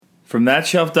From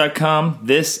thatshelf.com,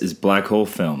 this is Black Hole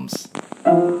Films.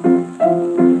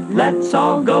 Let's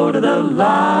all go to the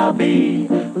lobby.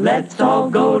 Let's all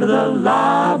go to the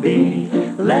lobby.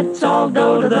 Let's all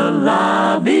go to the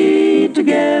lobby to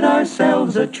get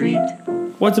ourselves a treat.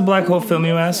 What's a black hole film,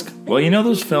 you ask? Well, you know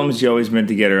those films you always meant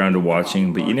to get around to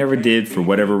watching, but you never did for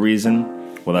whatever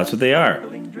reason? Well, that's what they are.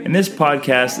 And this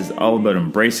podcast is all about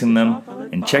embracing them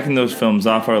and checking those films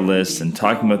off our lists and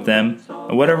talking about them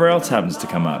and whatever else happens to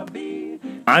come up.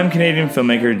 I'm Canadian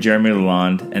filmmaker Jeremy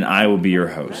Lalonde, and I will be your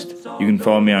host. You can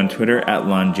follow me on Twitter at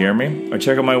LonJeremy, or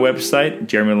check out my website,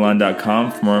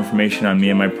 jeremylalonde.com, for more information on me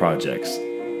and my projects.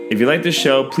 If you like this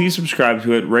show, please subscribe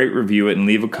to it, rate, review it, and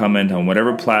leave a comment on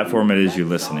whatever platform it is you're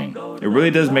listening. It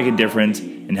really does make a difference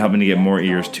in helping to get more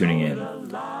ears tuning in.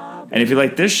 And if you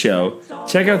like this show,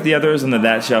 check out the others on the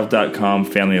thatshelf.com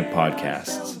family of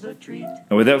podcasts.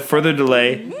 And without further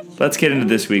delay, let's get into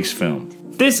this week's film.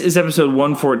 This is episode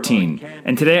 114,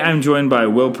 and today I'm joined by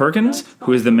Will Perkins,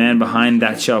 who is the man behind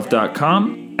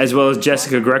thatshelf.com, as well as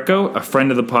Jessica Greco, a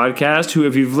friend of the podcast, who,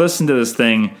 if you've listened to this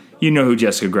thing, you know who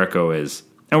Jessica Greco is.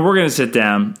 And we're going to sit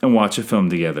down and watch a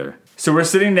film together. So we're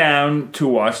sitting down to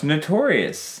watch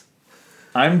Notorious.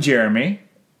 I'm Jeremy,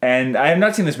 and I have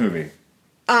not seen this movie.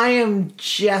 I am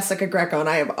Jessica Greco, and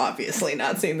I have obviously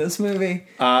not seen this movie.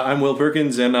 I'm Will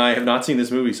Perkins, and I have not seen this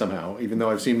movie somehow, even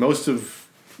though I've seen most of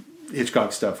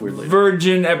Hitchcock stuff, weirdly.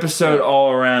 Virgin episode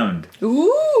all around.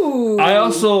 Ooh. I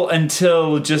also,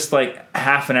 until just like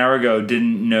half an hour ago,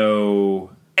 didn't know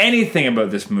anything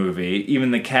about this movie,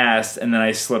 even the cast, and then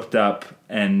I slipped up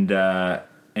and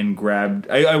grabbed...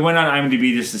 I went on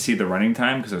IMDb just to see the running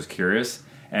time, because I was curious,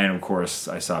 and of course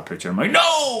I saw a picture, I'm like,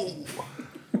 no!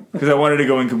 Because I wanted to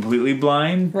go in completely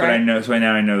blind, right. But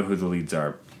now I know who the leads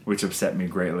are, which upset me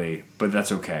greatly, but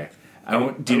that's okay.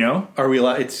 Do you know? Are we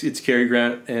allowed? It's Cary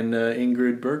Grant and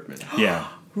Ingrid Bergman. Yeah.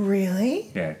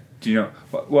 Really? Yeah. Do you know?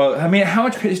 Well, I mean, how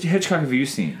much Hitchcock have you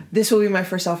seen? This will be my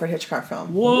first Alfred Hitchcock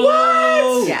film.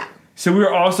 What? Yeah. So we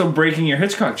were also breaking your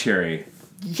Hitchcock cherry.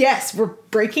 Yes, we're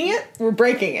breaking it. We're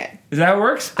breaking it. Is that how it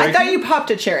works? I thought you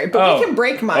popped a cherry, but we can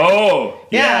break mine. Oh,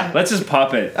 yeah. Yeah. Let's just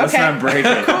pop it. Let's Okay. not break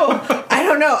it. Cool.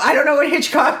 I don't know what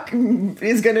Hitchcock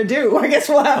is going to do. I guess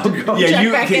we'll have to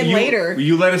check back in later.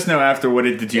 You let us know after what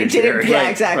it did to your cherry. Yeah, Right,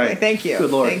 exactly. right. Like, Thank you.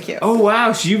 Lord. Thank you. Oh,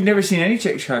 wow. So you've never seen any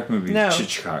Hitchcock movies? No.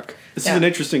 Hitchcock. This Yeah. is an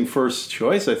interesting first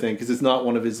choice, I think, because it's not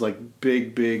one of his like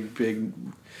big.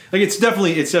 Like it's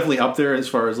definitely up there as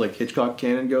far as like Hitchcock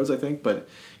canon goes, I think. But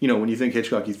you know, when you think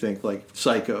Hitchcock, you think like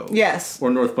Psycho, Yes. or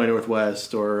North by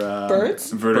Northwest, or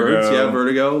Birds? Vertigo. Birds, yeah,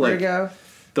 Vertigo. There Like you go.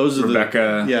 those are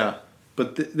Rebecca. Yeah,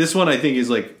 but this one I think is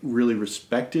like really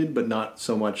respected, but not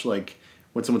so much like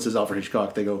when someone says Alfred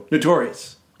Hitchcock, they go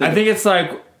Notorious. I think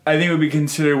it would be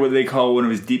considered what they call one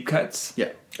of his deep cuts.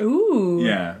 Yeah, Ooh.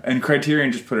 Yeah. And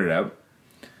Criterion just put it out.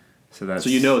 So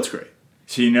you know it's great.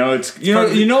 So you know it's part at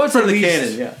of the least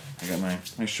canon. Yeah. I got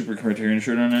my Super Criterion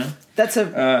shirt on now. That's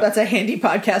a handy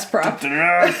podcast prop.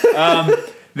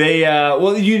 They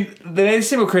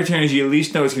say about Criterion is you at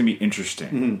least know it's going to be interesting.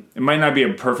 Mm-hmm. It might not be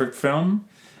a perfect film,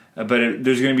 but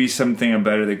there's going to be something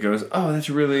about it that goes, oh, that's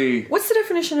really... What's the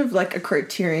definition of like a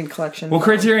Criterion collection? Well,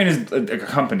 Criterion is a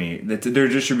company, they're a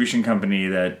distribution company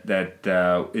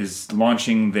that is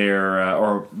launching their,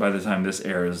 or by the time this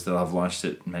airs, they'll have launched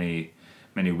it many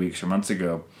weeks or months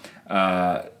ago.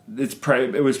 It's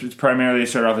primarily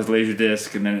started off as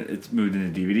Laserdisc, and then it's moved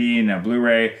into DVD and now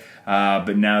Blu-ray.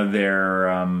 But now they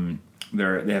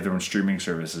have their own streaming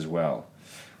service as well,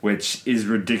 which is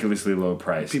ridiculously low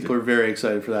priced. People are very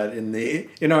excited for that in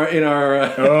our.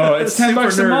 It's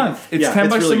 $10 a month. It's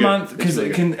 $10 really a good. month because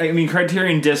really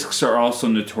Criterion discs are also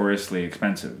notoriously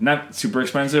expensive. Not super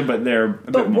expensive, but they're a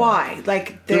bit But more. why?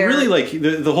 Like They're really like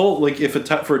the whole like if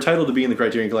for a title to be in the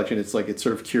Criterion Collection, it's like it's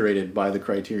sort of curated by the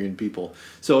Criterion people.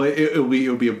 So it'll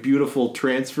be a beautiful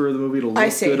transfer of the movie. It'll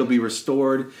look good. It'll be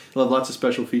restored. It'll have lots of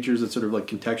special features that sort of like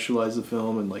contextualize the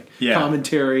film and like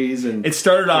commentaries and. It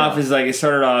started off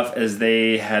as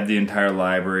they had the entire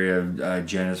library of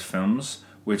Janus films,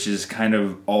 which is kind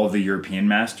of all the European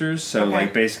masters. So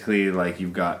like basically like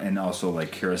you've got, and also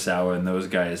like Kurosawa and those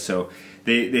guys. So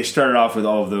they started off with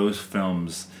all of those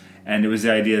films, and it was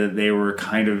the idea that they were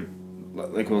kind of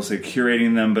like we'll say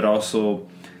curating them, but also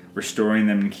restoring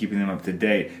them and keeping them up to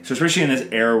date. So especially in this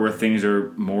era where things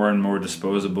are more and more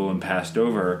disposable and passed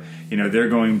over, they're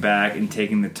going back and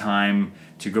taking the time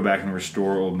to go back and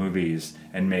restore old movies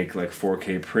and make like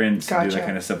 4K prints and do that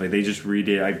kind of stuff. Like they just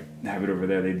redid, I have it over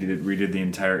there, they redid the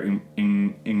entire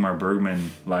Ingmar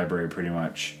Bergman library pretty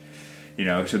much.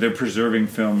 So they're preserving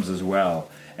films as well.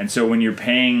 And so when you're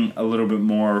paying a little bit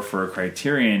more for a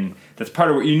Criterion, that's part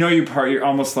of what you're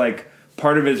almost like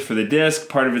part of it's for the disc,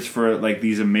 part of it's for like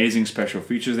these amazing special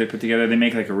features they put together. They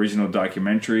make like original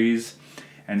documentaries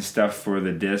and stuff for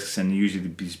the discs, and usually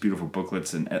these beautiful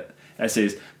booklets and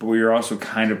essays. But what you're also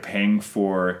kind of paying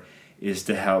for is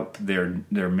to help their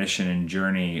mission and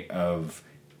journey of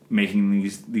making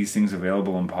these things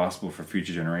available and possible for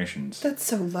future generations. That's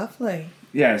so lovely.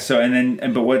 Yeah. So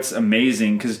but what's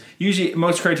amazing, because usually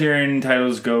most Criterion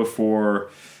titles go for,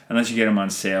 unless you get them on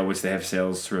sale, which they have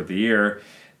sales throughout the year,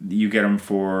 you get them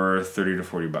for $30 to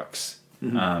 $40.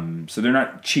 Mm-hmm. So they're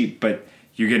not cheap, but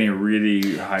you're getting a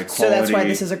really high quality. So that's why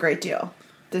this is a great deal.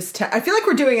 I feel like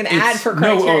we're doing an ad for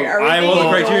Criterion. The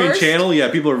Criterion channel,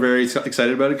 people are very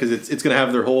excited about it because it's going to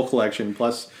have their whole collection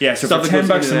plus. Yeah, so for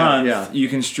 $10 a month, you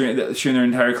can stream their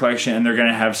entire collection, and they're going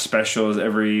to have specials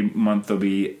every month. There'll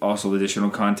be also additional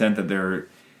content that they're.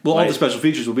 Well, all the special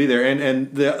features will be there,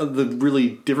 and the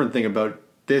really different thing about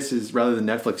this is rather than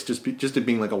Netflix just it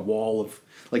being like a wall of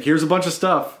like here's a bunch of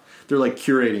stuff. They're like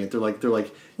curating it. They're like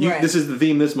this is the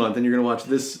theme this month, and you're gonna watch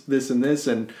this, and this,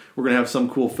 and we're gonna have some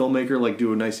cool filmmaker like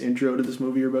do a nice intro to this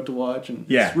movie you're about to watch, and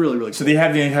it's really really cool. So they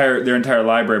have their entire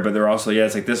library, but they're also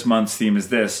it's like this month's theme is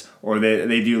this, or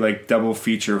they do like double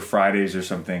feature Fridays or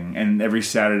something, and every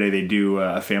Saturday they do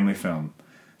a family film.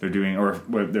 They're doing or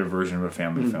their version of a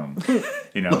family film,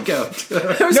 Look out!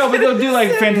 No, but they'll do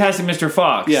like Fantastic Mr.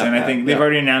 Fox, and I think they've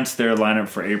already announced their lineup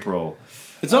for April.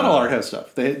 It's not all art house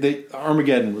stuff. They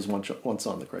Armageddon was once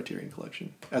on the Criterion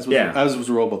Collection, as was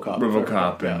RoboCop.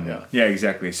 RoboCop, yeah,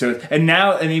 exactly. So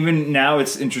even now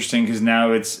it's interesting because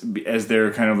now it's as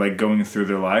they're kind of like going through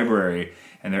their library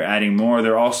and they're adding more.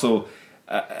 They're also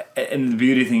and the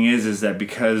beauty thing is that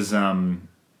because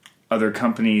other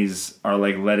companies are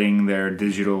like letting their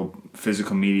digital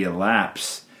physical media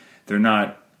lapse, they're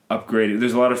not upgraded.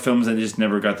 There's a lot of films that just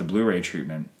never got the Blu-ray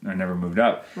treatment or never moved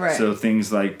up. Right. So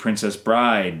things like Princess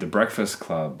Bride, The Breakfast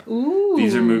Club, Ooh.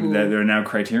 These are movies that they're now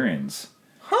Criterions.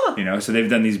 Huh. So they've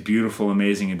done these beautiful,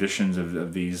 amazing editions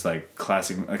of these like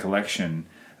classic, a collection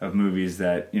of movies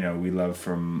that we love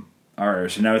from our era.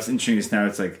 So now it's interesting. Now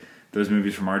it's like those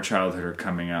movies from our childhood are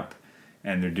coming up,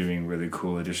 and they're doing really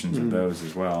cool editions of those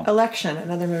as well. Election,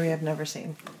 another movie I've never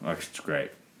seen. Election's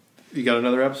great. You got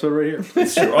another episode right here.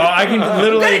 It's true. Well, I can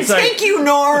literally. I'm gonna take you,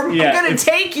 Norm. Yeah, I'm gonna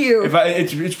take you.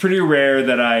 It's pretty rare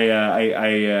that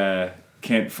I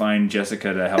can't find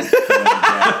Jessica to help.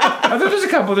 There's a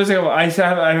couple. I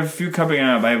have a few coming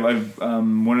up. I've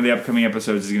one of the upcoming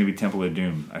episodes is going to be Temple of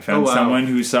Doom. I found someone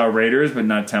who saw Raiders but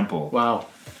not Temple. Wow.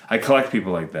 I collect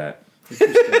people like that.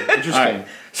 Interesting. Right.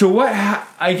 So what?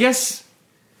 I guess.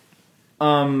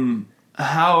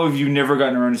 How have you never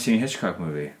gotten around to seeing a Hitchcock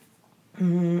movie? I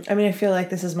mean, I feel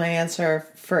like this is my answer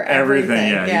for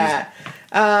everything.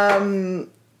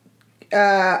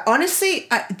 Honestly,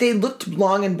 they looked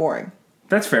long and boring.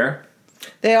 That's fair.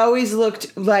 They always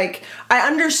looked like I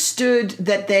understood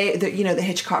that the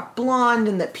Hitchcock blonde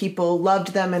and that people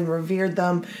loved them and revered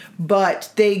them,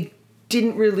 but they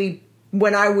didn't really.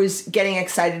 When I was getting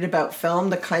excited about film,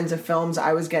 the kinds of films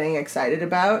I was getting excited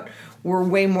about were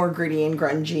way more gritty and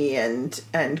grungy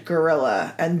and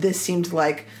guerrilla, and this seemed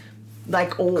like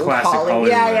old Hollywood.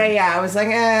 Yeah. I was like,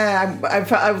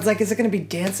 I was like, is it going to be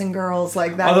Dancing Girls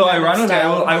like that? Although ironically,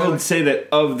 I will say that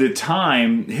of the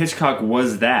time, Hitchcock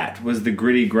was the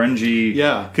gritty, grungy.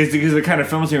 Yeah, because the kind of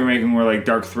films they were making were like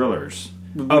dark thrillers,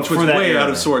 which was way out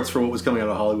of sorts for what was coming out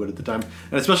of Hollywood at the time,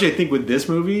 and especially I think with this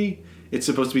movie. It's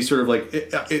supposed to be sort of like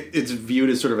it's viewed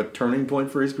as sort of a turning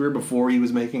point for his career before he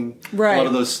was making a lot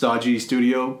of those stodgy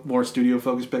more studio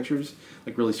focused pictures,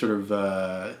 like really sort of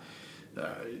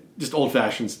just old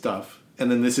fashioned stuff. And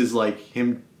then this is like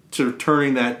him sort of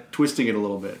twisting it a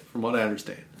little bit, from what I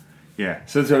understand. Yeah,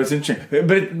 so it's interesting,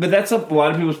 but that's a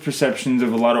lot of people's perceptions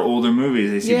of a lot of older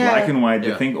movies. They see black and white,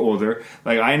 they think older.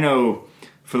 Like I know,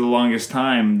 for the longest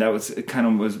time, that was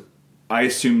I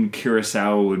assumed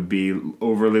Kurosawa would be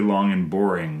overly long and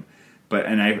boring,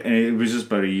 and it was just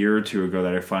about a year or two ago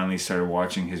that I finally started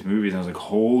watching his movies, and I was like,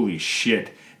 holy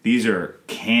shit, these are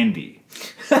candy.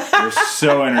 They're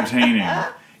so entertaining,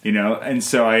 and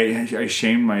so I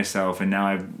shamed myself, and now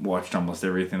I've watched almost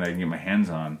everything that I can get my hands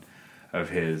on of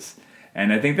his,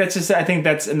 and I think that's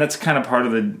kind of part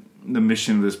of the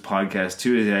mission of this podcast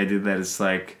too, is the idea that it's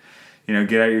like, get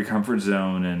out of your comfort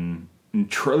zone and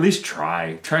at least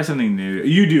try something new.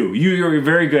 You're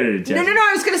very good at it, Jess. No,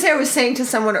 I was going to say, I was saying to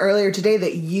someone earlier today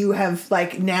that you have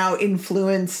like now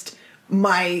influenced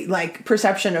my like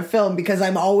perception of film, because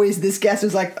I'm always this guest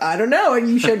who's like, I don't know, and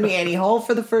you showed me Annie Hall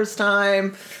for the first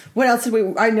time. What else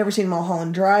I'd never seen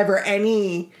Mulholland Drive or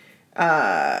anything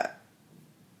that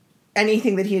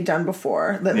he had done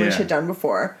before, that Lynch had done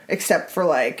before, except for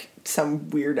like some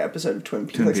weird episode of Twin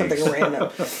Peaks, something random.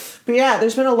 But yeah,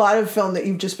 there's been a lot of film that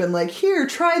you've just been like, here,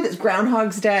 try this.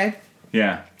 Groundhog's Day.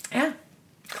 Yeah. Yeah.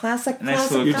 Classic.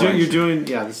 You're doing.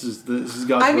 Yeah, this is God's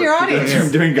work. I'm your audience.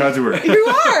 I'm doing God's work. You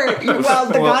are. Well,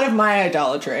 the God of my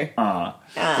idolatry.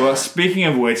 Well, speaking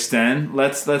of which, then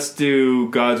let's do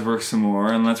God's work some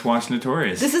more, and let's watch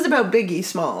Notorious. This is about Biggie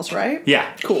Smalls, right?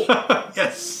 Yeah. Cool.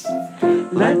 Yes.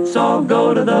 Let's all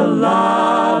go to the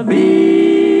lobby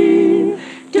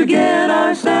to get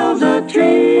ourselves a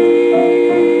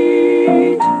treat.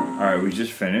 All right, we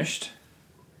just finished,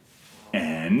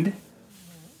 and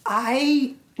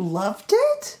I loved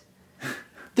it.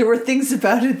 There were things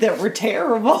about it that were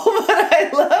terrible, but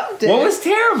I loved it. What was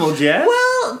terrible, Jess?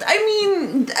 Well, I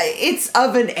mean, it's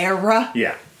of an era.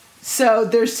 Yeah. So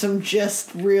there's some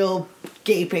just real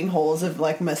gaping holes of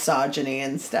like misogyny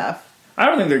and stuff. I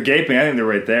don't think they're gaping. I think they're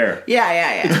right there.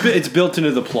 Yeah. It's built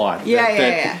into the plot.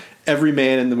 Yeah. Every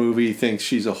man in the movie thinks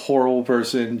she's a horrible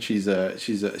person. She's a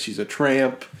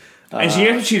tramp. And she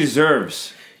gets what she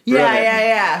deserves.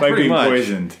 Yeah. By being much.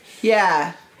 poisoned.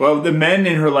 Yeah. Well, the men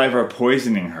in her life are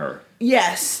poisoning her.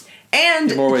 Yes. And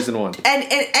In more ways than one.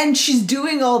 And she's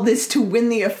doing all this to win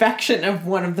the affection of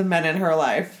one of the men in her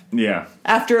life. Yeah.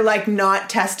 After like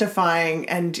not testifying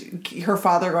and her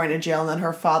father going to jail and then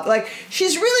her father, like,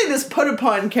 she's really this put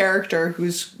upon character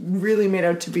who's really made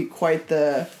out to be quite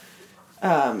the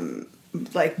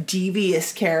like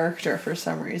devious character for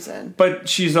some reason. But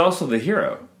she's also the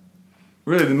hero.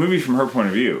 Really, the movie's from her point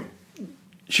of view.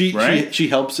 She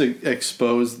helps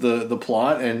expose the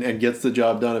plot and gets the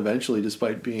job done eventually,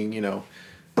 despite being,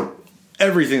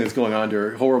 everything that's going on to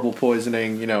her. Horrible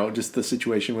poisoning, just the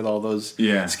situation with all those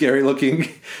scary looking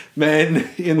men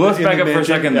in Let's the back up mansion. for a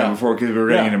second though, because we're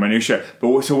getting into minutia.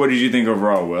 But so what did you think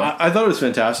overall, Will? I thought it was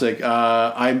fantastic.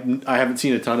 I haven't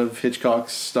seen a ton of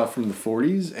Hitchcock's stuff from the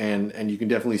 40s, and you can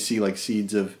definitely see like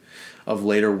seeds of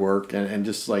later work and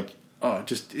just like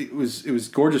it was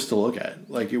gorgeous to look at.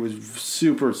 Like, it was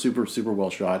super, super, super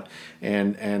well shot,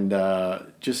 and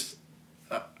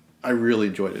I really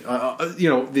enjoyed it.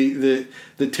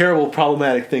 The terrible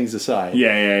problematic things aside,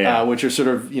 which are sort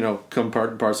of come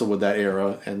part and parcel with that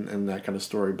era and that kind of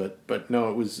story. But no,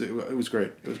 it was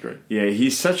great. It was great. Yeah,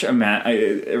 he's such a man.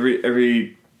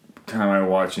 Every time I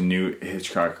watch a new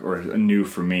Hitchcock or a new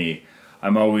for me,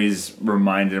 I'm always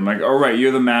reminded, I'm like, all right,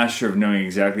 you're the master of knowing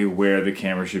exactly where the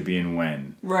camera should be and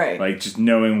when. Right. Like, just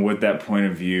knowing what that point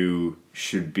of view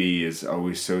should be is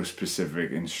always so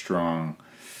specific and strong.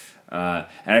 And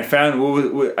I found,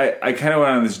 I kind of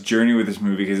went on this journey with this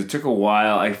movie because it took a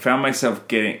while. I found myself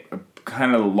getting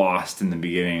kind of lost in the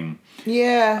beginning.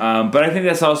 Yeah. But I think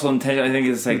that's also intentional. I think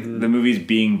it's like the movie's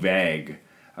being vague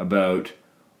about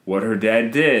what her dad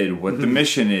did, what the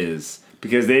mission is,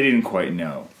 because they didn't quite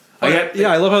know.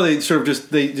 I love how they sort of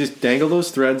just dangle those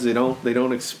threads. They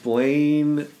don't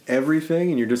explain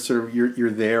everything, and you're just sort of you're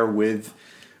there with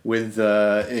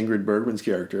Ingrid Bergman's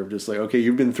character of just like, okay,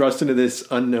 you've been thrust into this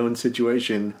unknown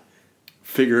situation,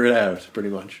 figure it out, pretty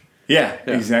much. Yeah.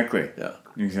 Exactly. Yeah,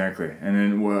 exactly. And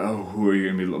then, who are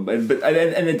you going to be? But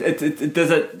it does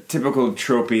a typical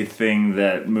tropey thing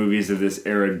that movies of this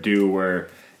era do, where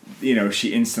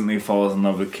she instantly falls in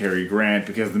love with Cary Grant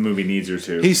because the movie needs her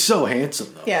to. He's so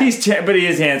handsome, though. Yeah. But he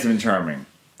is handsome and charming.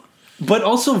 But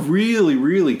also really,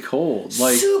 really cold.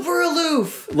 Like, super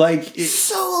aloof.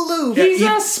 So aloof. He's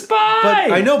a spy!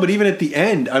 But I know, but even at the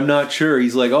end, I'm not sure.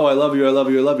 He's like, oh, I love you, I love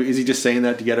you, I love you. Is he just saying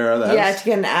that to get her out of the house? Yeah, to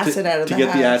get an asset out of the house.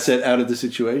 To get the asset out of the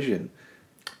situation.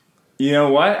 You know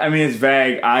what? I mean, it's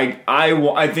vague.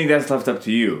 I think that's left up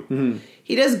to you. Mm-hmm.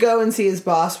 He does go and see his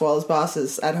boss while his boss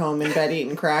is at home in bed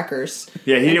eating crackers.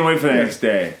 Yeah, he didn't wait for the next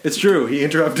day. It's true. He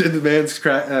interrupted the man's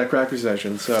cracker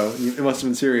session, so it must have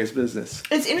been serious business.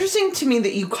 It's interesting to me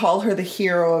that you call her the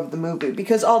hero of the movie,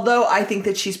 because although I think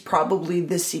that she's probably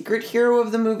the secret hero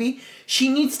of the movie, she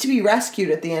needs to be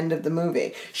rescued at the end of the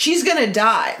movie. She's gonna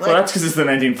die. Well, that's because it's the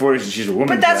 1940s and she's a woman.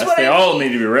 But that's what they I mean. all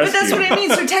need to be rescued. But that's what I mean.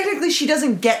 So technically, she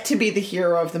doesn't get to be the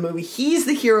hero of the movie. He's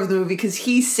the hero of the movie because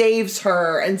he saves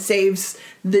her and saves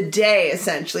the day,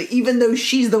 essentially, even though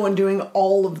she's the one doing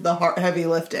all of the heavy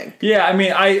lifting. Yeah, I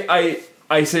mean,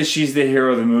 I say she's the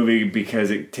hero of the movie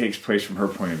because it takes place from her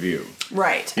point of view.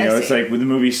 Right. It's like when the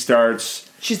movie starts,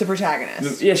 she's the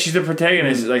protagonist. Yeah, she's the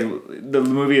protagonist. Like, the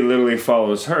movie literally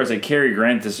follows her. It's like Cary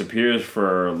Grant disappears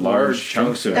for large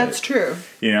chunks of it. That's true.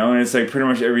 And it's like pretty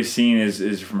much every scene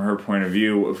is from her point of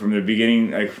view. From the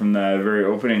beginning, like from the very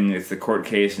opening, it's the court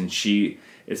case, and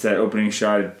it's that opening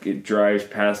shot. It drives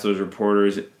past those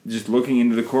reporters, just looking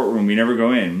into the courtroom. We never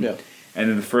go in. Yeah. And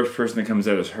then the first person that comes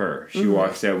out is her. She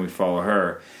walks out, and we follow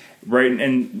her.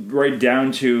 Right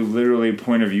down to literally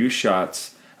point of view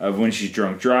shots of when she's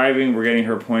drunk driving. We're getting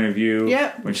her point of view.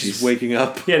 Yep. When she's waking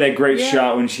up. Yeah, that great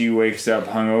shot when she wakes up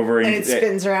hungover. And it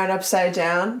spins around upside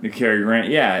down. The Cary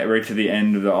Grant, right to the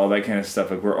end of all that kind of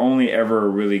stuff. Like, we're only ever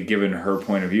really given her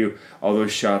point of view. All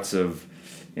those shots of,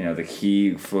 the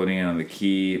key floating in on the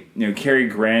key. Cary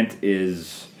Grant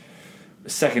is a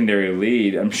secondary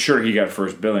lead. I'm sure he got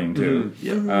first billing, too.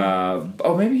 Mm-hmm. Yeah.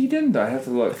 Maybe he didn't. I have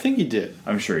to look. I think he did.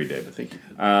 I'm sure he did. I think he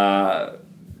did.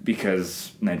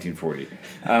 Because 1940.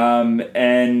 But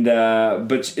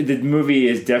the movie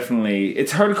is definitely...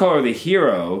 It's hard to call her the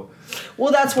hero.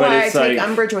 Well, that's why I take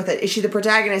umbrage with it. Is she the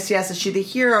protagonist? Yes. Is she the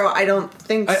hero? I don't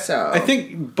think so. I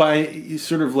think by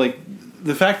sort of like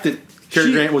the fact that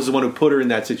Cary Grant was the one who put her in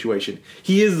that situation,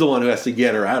 he is the one who has to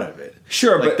get her out of it.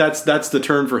 Sure, but that's the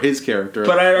turn for his character.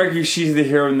 But I'd argue she's the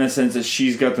hero in the sense that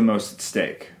she's got the most at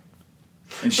stake.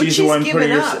 And she's the one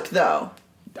putting up, though.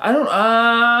 I don't.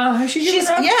 Has she given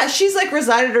up? Yeah, she's like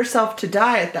resigned herself to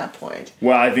die at that point.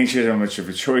 Well, I think she doesn't have much of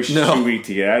a choice. She's too weak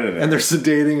to get out of there. And they're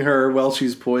sedating her while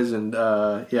she's poisoned.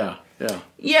 Yeah.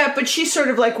 Yeah, but she's sort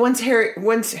of like once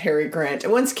Cary Grant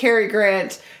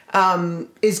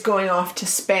is going off to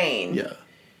Spain. Yeah.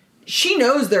 She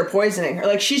knows they're poisoning her.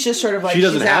 Like, she's just sort of like she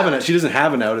doesn't have an out. She doesn't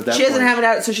have an out at that point. She doesn't have an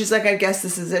out, so she's like, I guess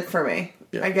this is it for me.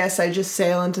 Yeah. I guess I just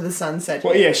sail into the sunset.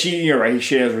 Well, yeah, you're right.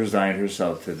 She has resigned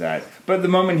herself to that. But the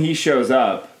moment he shows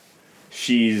up,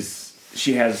 she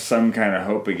has some kind of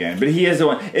hope again. But he is the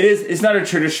one. It's not a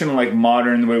traditional, like,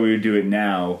 modern, the way we would do it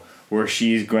now, where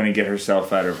she's going to get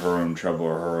herself out of her own trouble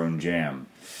or her own jam.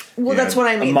 Well, that's what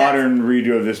I mean. A modern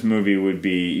redo of this movie would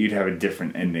be, you'd have a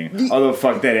different ending. Although,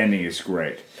 fuck, that ending is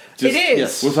great. It is.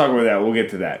 Yes. We'll talk about that. We'll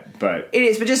get to that. But it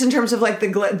is. But just in terms of like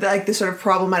the sort of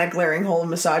problematic glaring hole in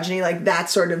misogyny, like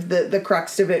that's sort of the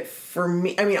crux of it for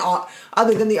me. I mean,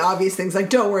 other than the obvious things, like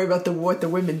don't worry about what the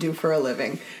women do for a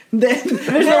living. There's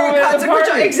no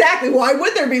consequential. Exactly. Why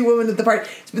would there be women at the party?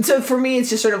 But so for me, it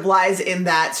just sort of lies in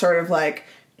that sort of like,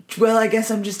 well, I guess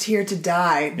I'm just here to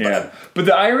die. Yeah. But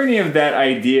the irony of that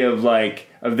idea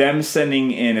of them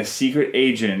sending in a secret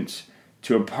agent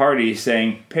to a party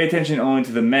saying, pay attention only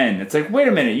to the men. It's like, wait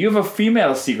a minute, you have a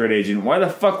female secret agent. Why the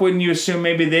fuck wouldn't you assume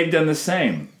maybe they've done the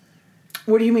same?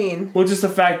 What do you mean? Well, just the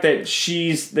fact that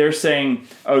they're saying,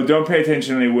 oh, don't pay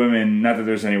attention to any women. Not that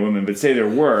there's any women, but say there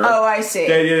were. Oh, I see.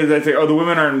 The idea that they say, oh, the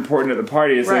women aren't important at the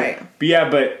party. It's right. Like, but yeah,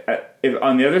 but if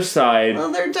on the other side...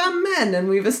 Well, they're dumb men, and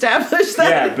we've established that.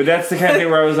 Yeah, but that's the kind of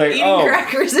thing where I was like, eating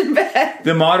crackers in bed.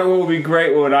 What would be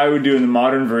great, what I would do in the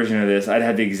modern version of this, I'd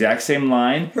have the exact same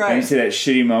line, right. And I'd say that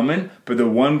shitty moment, but the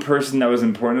one person that was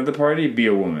important at the party be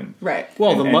a woman. Right.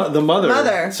 Well, the mother.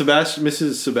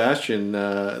 Mrs. Sebastian,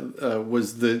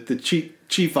 was the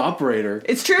chief operator.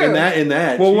 It's true. In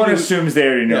that. Well, one assumes they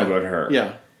already know about her.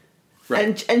 Yeah.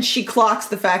 Right. And she clocks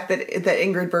the fact that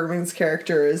Ingrid Bergman's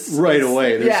character is right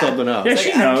away. There's something up. Yeah,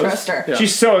 she knows. I trust her. Yeah.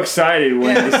 She's so excited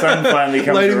when the sun finally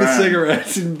comes lighting around. the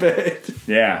cigarettes in bed.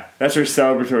 Yeah, that's her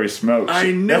celebratory smoke.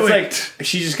 I know that's like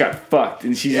she just got fucked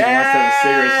and she just wants to have a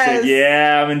cigarette. She's like,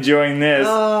 yeah, I'm enjoying this.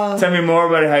 Tell me more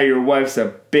about how your wife's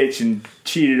a bitch and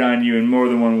cheated on you in more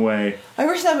than one way. I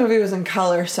wish that movie was in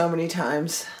color so many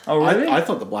times. Oh, really? I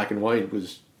thought the black and white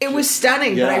was... It was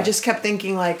stunning, but I just kept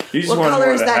thinking, like, what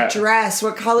color is that dress?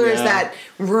 What color is that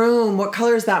room? What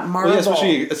color is that marble? Well, yeah,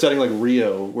 especially a setting like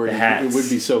Rio, where it would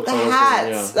be so colorful. The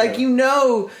hats.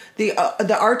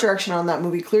 The art direction on that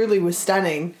movie clearly was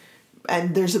stunning,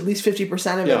 and there's at least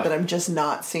 50% of it that I'm just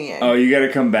not seeing. Oh, you got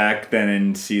to come back then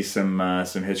and see some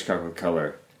Hitchcock with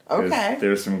color. Okay.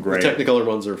 There's some great... The Technicolor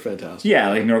ones are fantastic. Yeah,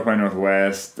 like North by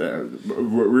Northwest,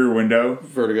 Rear Window.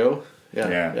 Vertigo.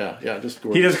 Yeah. Just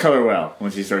gorgeous. He does color well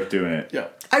once he starts doing it. Yeah.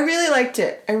 I really liked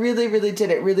it. I really, really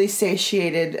did. It really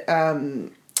satiated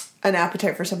an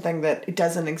appetite for something that it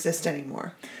doesn't exist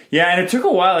anymore. Yeah, and it took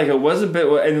a while. Like, it was a bit...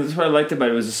 And that's what I liked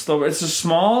about it. It's a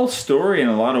small story in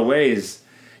a lot of ways.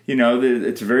 You know,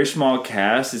 it's a very small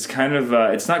cast. It's kind of...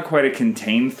 it's not quite a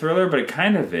contained thriller, but it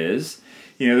kind of is.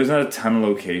 You know, there's not a ton of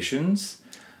locations.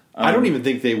 I don't even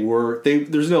think they were.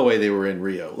 There's no way they were in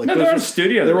Rio. Like, no, they're in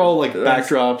studio. They were all like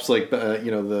backdrops, like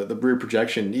the rear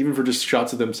projection, even for just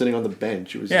shots of them sitting on the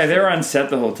bench. It was they were on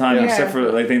set the whole time, except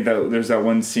for I think that there's that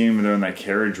one scene where they're on that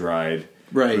carriage ride,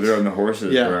 right? Where they're on the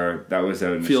horses. Yeah. Where that was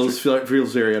out. In feels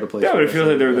very out of place. Yeah, but it feels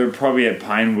like they're probably at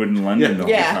Pinewood in London the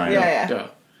whole time. Yeah.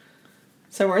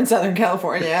 So we're in Southern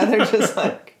California. They're just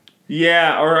like.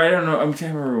 Yeah, or I don't know. I'm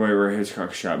trying to remember where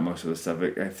Hitchcock shot most of the stuff.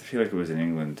 I feel like it was in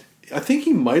England. I think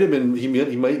he might have been. He may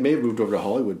have moved over to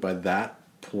Hollywood by that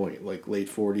point, like late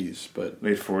 40s. But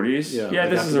late 40s. Yeah.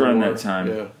 This is around that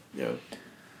time. Yeah.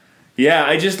 Yeah,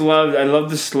 I love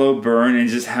the slow burn and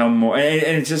just how more,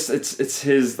 and it's just it's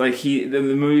his like the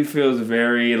movie feels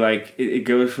very like it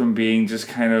goes from being just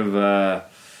kind of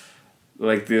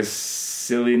like this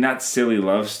not silly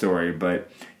love story, but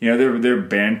their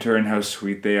banter and how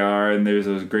sweet they are, and there's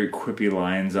those great quippy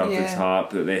lines off the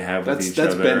top that they have with each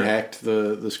other. That's Ben Hecht,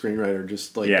 the screenwriter,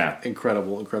 just like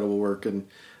incredible work, and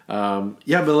but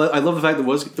I love the fact that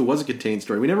it was a contained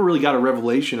story. We never really got a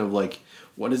revelation of like,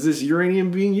 what is this uranium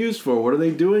being used for? What are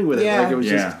they doing with it? Yeah. Like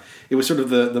it was sort of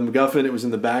the MacGuffin. It was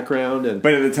in the background,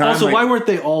 but at the time, also, why weren't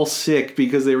they all sick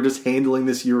because they were just handling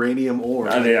this uranium ore?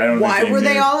 Why were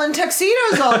they all in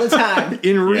tuxedos all the time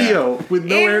in Rio with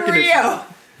no air conditioning?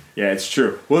 Yeah, it's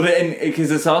true. Well,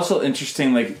 because it's also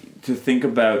interesting, like to think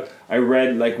about. I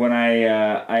read like when I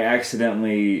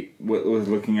accidentally was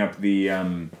looking up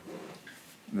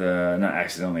not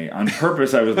accidentally, on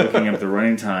purpose, I was looking up the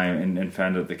running time and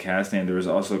found out the cast name. There was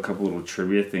also a couple little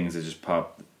trivia things that just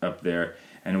popped up there,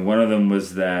 and one of them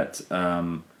was that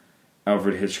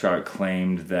Alfred Hitchcock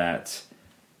claimed that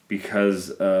because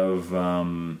of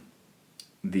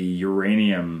the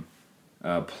uranium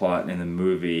plot in the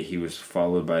movie, he was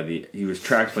tracked by the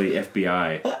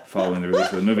FBI following the release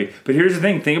of the movie. But here's the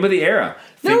thing: think about the era.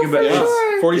 Think about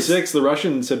sure. 46. The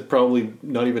Russians had probably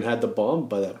not even had the bomb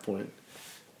by that point.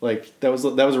 Like that was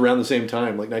around the same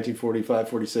time, like 1945,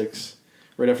 46,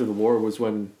 right after the war was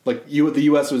when the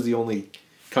U.S. was the only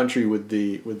country with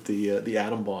the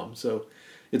atom bomb. So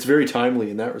it's very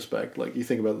timely in that respect. Like you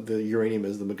think about the uranium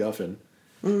as the MacGuffin.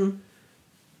 Mm-hmm.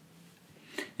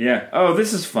 Yeah. Oh,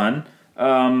 this is fun.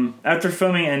 After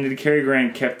filming ended, Cary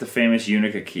Grant kept the famous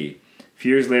Unica key. A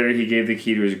few years later, he gave the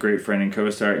key to his great friend and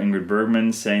co-star Ingrid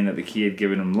Bergman, saying that the key had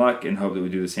given him luck and hoped it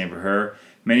would do the same for her.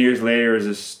 Many years later, as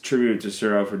a tribute to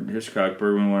Sir Alfred Hitchcock,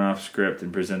 Bergman went off script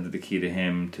and presented the key to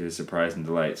him to his surprise and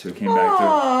delight. So it came back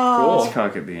to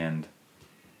Hitchcock at the end.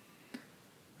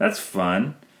 That's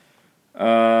fun.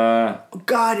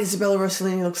 God, Isabella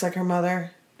Rossellini looks like her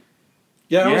mother.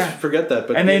 Yeah, I always forget that,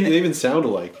 but they even sound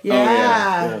alike. Yeah. Oh,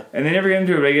 yeah. And they never get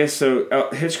into it, I guess. So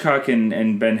Hitchcock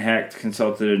and Ben Hecht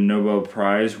consulted a Nobel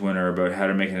Prize winner about how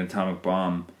to make an atomic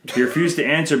bomb. He refused to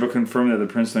answer, but confirmed that the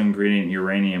principal ingredient,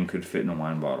 uranium, could fit in a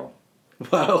wine bottle.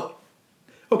 Wow.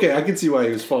 Okay, I can see why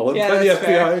he was followed by the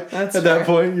FBI at that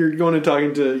point. You're going and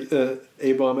talking to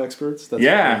A-bomb experts. That's and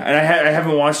I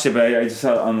haven't watched it, but I just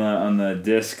saw on the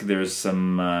disc. There's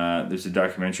a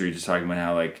documentary just talking about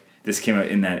how like this came out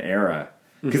in that era.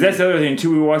 Because that's the other thing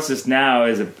too. We watch this now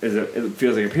it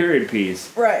feels like a period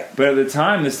piece, right? But at the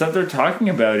time, the stuff they're talking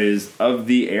about is of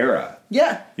the era.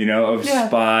 Yeah, of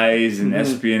spies and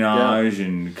espionage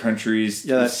and countries'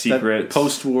 secrets, that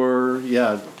post-war,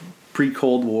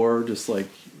 pre-Cold War, just like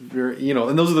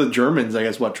and those are the Germans, I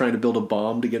guess, trying to build a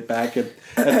bomb to get back at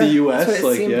the U.S. That's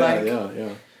what it seemed like.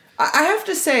 Yeah. I have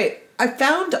to say, I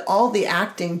found all the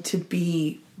acting to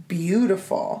be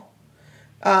beautiful.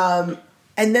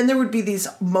 And then there would be these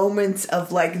moments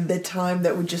of like the time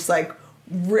that would just like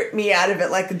rip me out of it,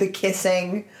 like the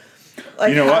kissing. Like,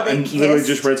 you know what? I literally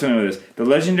just read something about this. The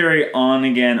legendary on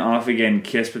again, off again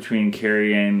kiss between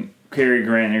Cary Grant and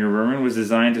Ingrid Bergman was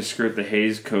designed to skirt the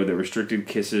Hays Code that restricted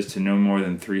kisses to no more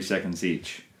than 3 seconds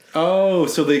each. Oh,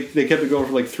 so they kept it going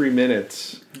for like 3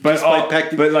 minutes. But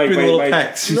little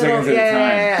pecks. 2 seconds at a time.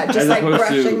 Yeah. Just like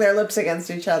brushing their lips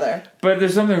against each other. But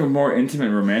there's something more intimate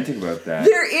and romantic about that.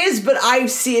 There is, but I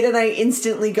see it and I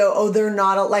instantly go, oh, they're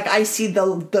not, like I see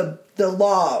the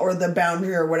law or the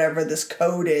boundary or whatever this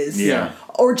code is. Yeah.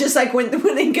 Or just like when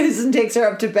he goes and takes her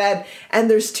up to bed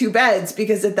and there's 2 beds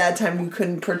because at that time you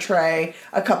couldn't portray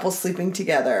a couple sleeping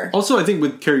together. Also, I think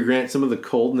with Cary Grant, some of the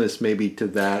coldness maybe to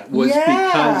that was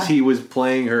because he was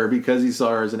playing her, because he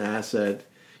saw her as an asset.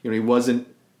 He wasn't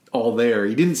all there.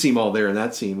 He didn't seem all there in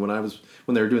that scene when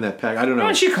they were doing that pack. I don't know.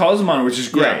 And she calls him on it, which is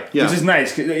great. Yeah. Which is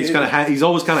nice. He's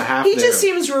always kind of half he there. Just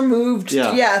seems removed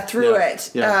through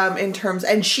it in terms,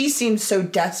 and she seems so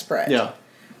desperate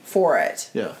for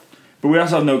it. Yeah. But we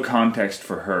also have no context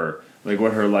for her, like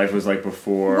what her life was like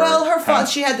before. Well, her father,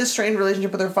 she had this strained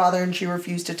relationship with her father, and she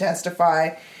refused to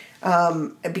testify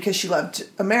because she loved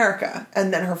America.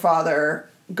 And then her father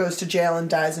goes to jail and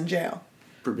dies in jail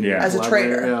as a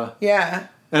traitor. Yeah.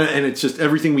 And it's just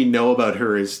everything we know about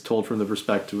her is told from the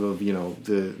perspective of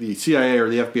the CIA or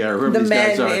the FBI or whoever these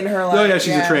guys are. In her life. Oh yeah,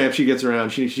 she's a tramp. She gets around.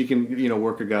 She can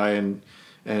work a guy and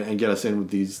get us in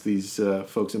with these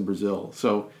folks in Brazil.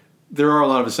 So there are a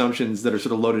lot of assumptions that are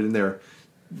sort of loaded in there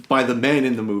by the men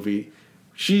in the movie.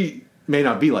 She may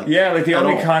not be like that. Yeah, like the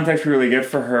only context we really get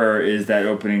for her is that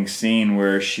opening scene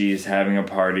where she's having a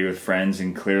party with friends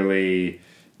and clearly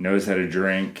knows how to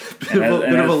drink, and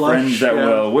has friends that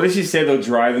will. What does she say? They'll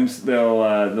drive them.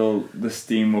 The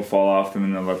steam will fall off them,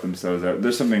 and they'll let themselves out.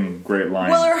 There's something great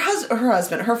line. Well,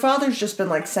 her father's just been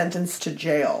like sentenced to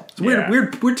jail. It's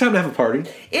weird time to have a party.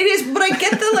 It is, but I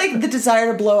get the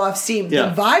desire to blow off steam. Yeah.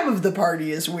 The vibe of the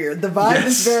party is weird. The vibe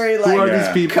is very like, who are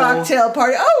these people? Cocktail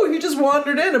party. Oh, you just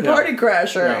wandered in, a party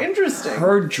crasher. Yeah. Interesting.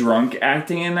 Her drunk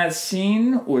acting in that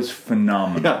scene was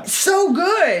phenomenal. Yeah. So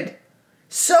good.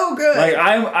 So good. Like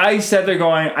I sat there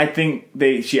going, I think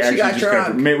she actually got just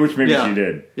got, which maybe she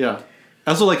did. Yeah.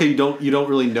 I also like how you don't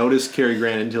really notice Cary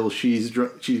Grant until she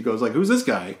goes like, "Who's this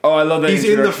guy?" Oh, I love that. He's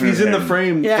in the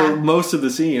frame for most of the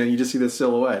scene, and you just see the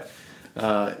silhouette.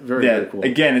 Very cool.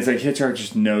 Again, it's like Hitchcock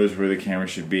just knows where the camera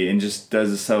should be and just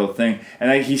does a subtle thing, and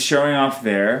like he's showing off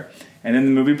there, and then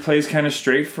the movie plays kind of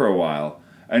straight for a while.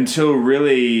 Until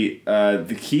really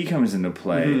the key comes into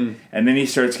play, and then he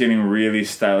starts getting really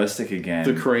stylistic again.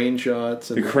 The crane shots.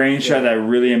 The crane shot, that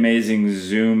really amazing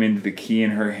zoom into the key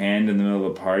in her hand in the middle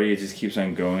of the party. It just keeps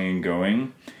on going and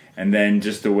going. And then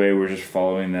just the way we're just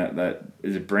following that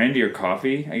is it brandy or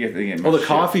coffee? I guess they get the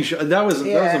coffee shot. That was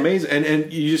amazing.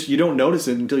 And you don't notice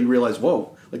it until you realize,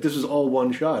 whoa, like this was all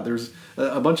one shot. There's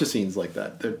a bunch of scenes like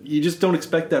that you just don't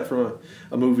expect that from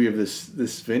a movie of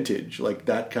this vintage, like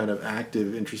that kind of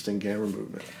active, interesting camera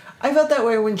movement. I felt that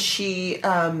way when she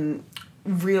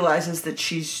realizes that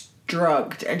she's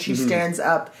drugged and she stands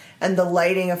up and the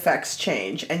lighting effects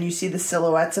change and you see the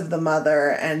silhouettes of the mother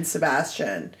and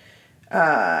Sebastian.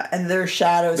 And their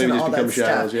shadows and all that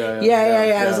stuff. Yeah.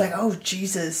 I was like, oh,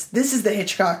 Jesus. This is the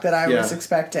Hitchcock that I was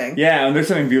expecting. Yeah, and there's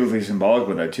something beautifully symbolic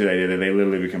with that, too. The idea that they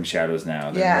literally become shadows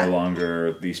now. They're no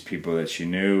longer these people that she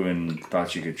knew and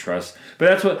thought she could trust. But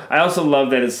that's what... I also love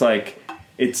that it's like...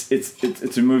 It's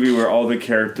a movie where all the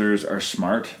characters are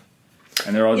smart.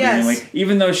 And they're all doing... Like,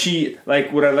 even though she...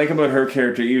 Like, what I like about her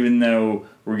character, even though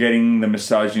we're getting the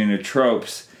misogyny and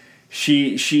tropes,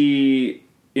 she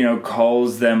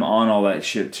calls them on all that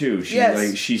shit too.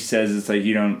 She says it's like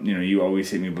you always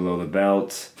hit me below the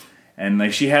belt, and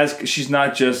like she's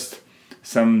not just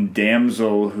some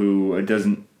damsel who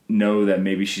doesn't know that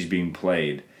maybe she's being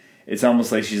played. It's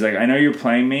almost like she's like, I know you're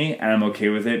playing me, and I'm okay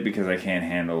with it because I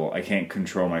can't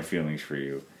control my feelings for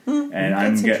you, and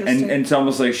and it's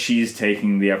almost like she's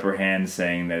taking the upper hand,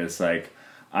 saying that it's like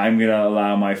I'm gonna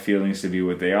allow my feelings to be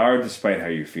what they are, despite how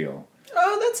you feel.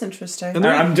 Oh, that's interesting. And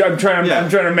I'm trying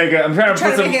to make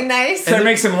it nice. Trying to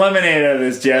make some lemonade out of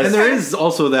this, Jess. And there is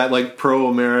also that like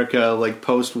pro-America, like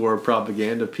post-war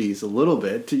propaganda piece a little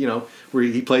bit, where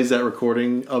he plays that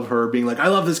recording of her being like, "I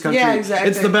love this country. Yeah, exactly.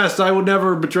 It's the best. I would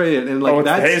never betray it." And like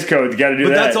that's the Hays Code. You got to do that.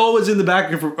 But that's always in the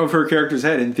back of her character's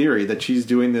head, in theory, that she's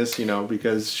doing this,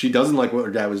 because she doesn't like what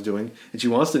her dad was doing and she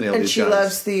wants to nail these guys. And she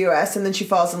loves the U.S. and then she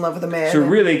falls in love with a man. So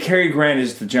really, Cary Grant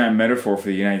is the giant metaphor for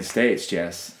the United States,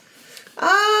 Jess.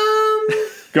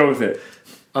 Go with it.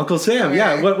 Uncle Sam,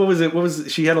 yeah. What was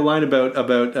it? She had a line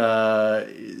about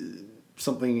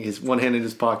something. His one hand in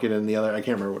his pocket and the other. I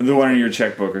can't remember. The one in your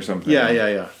checkbook or something.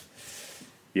 Yeah.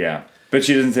 But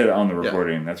she doesn't say that on the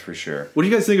recording. That's for sure. What do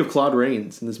you guys think of Claude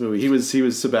Rains in this movie? He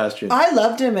was Sebastian. I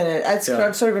loved him in it. I've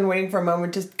sort of been waiting for a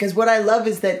moment because what I love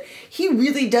is that he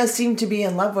really does seem to be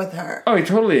in love with her. Oh, he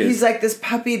totally is. He's like this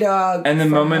puppy dog. And the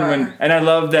moment and I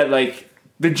love that like.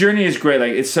 The journey is great.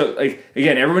 Like it's so like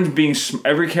again,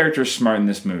 every character is smart in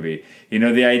this movie.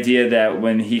 The idea that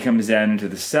when he comes down into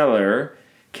the cellar,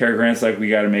 Cary Grant's like, we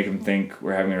got to make him think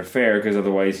we're having an affair because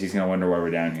otherwise he's gonna wonder why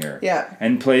we're down here. Yeah,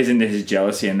 and plays into his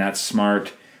jealousy, and that's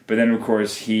smart. But then of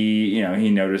course he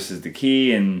notices the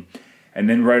key, and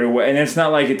then right away, and it's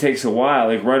not like it takes a while.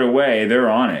 Like right away,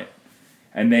 they're on it,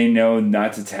 and they know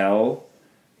not to tell.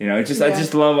 I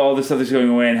just love all the stuff that's going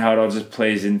away and how it all just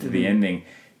plays into the ending.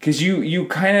 Because you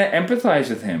kind of empathize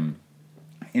with him,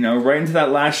 right into that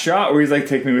last shot where he's like,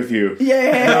 "Take me with you."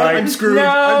 Yeah, like, I'm screwed.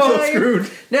 I'm so screwed.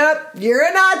 Nope, you're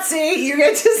a Nazi. You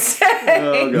get to say.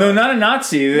 Oh, no, not a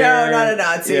Nazi. No, not a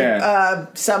Nazi. Yeah.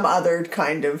 Some other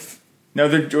kind of. No,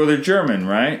 they're German,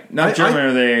 right? Not German.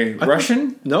 Are they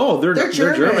Russian? No, they're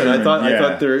German. I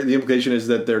thought the implication is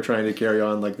that they're trying to carry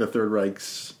on like the Third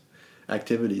Reich's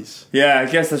activities. Yeah,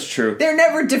 I guess that's true. They're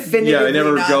never definitively they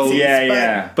never Nazis, go.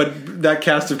 Yeah. But that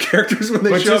cast of characters when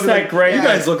they show up, that great. You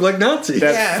guys look like Nazis.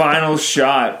 That final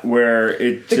shot where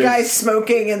the guy's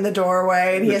smoking in the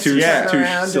doorway and he has to turn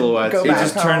around silhouettes. And go he back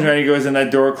just home. turns around, he goes in,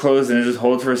 that door closed, and it just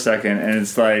holds for a second, and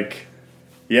it's like,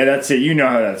 yeah, that's it. You know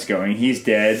how that's going. He's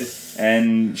dead,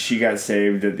 and she got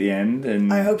saved at the end.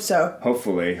 And I hope so.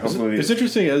 Hopefully. It's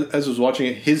interesting as I was watching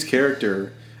it, his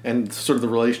character and sort of the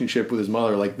relationship with his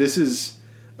mother. Like this is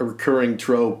a recurring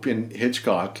trope in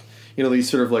Hitchcock. These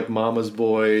sort of like mama's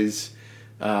boys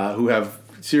who have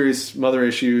serious mother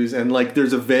issues, and like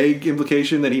there's a vague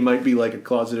implication that he might be like a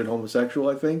closeted homosexual,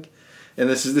 I think. And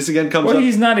this again comes up. Well,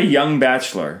 he's not a young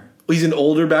bachelor. He's an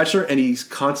older bachelor, and he's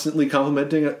constantly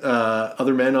complimenting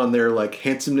other men on their like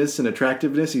handsomeness and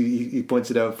attractiveness. He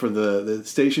points it out for the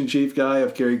station chief guy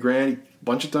of Cary Grant a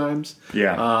bunch of times.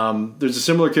 Yeah. There's a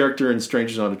similar character in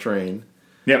Strangers on a Train.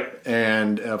 Yep.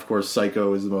 And of course,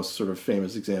 Psycho is the most sort of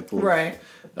famous example. Right.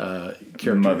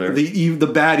 Character. Mother. The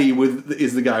baddie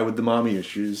is the guy with the mommy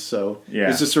issues. So yeah.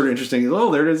 It's just sort of interesting.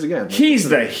 Oh, there it is again. He's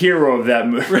the hero of that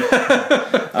movie.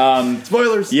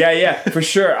 Spoilers. Yeah, for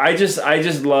sure. I just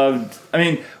loved. I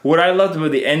mean, what I loved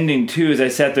about the ending too is I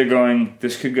sat there going,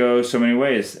 "This could go so many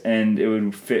ways," and it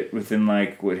would fit within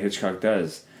like what Hitchcock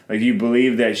does. Like, you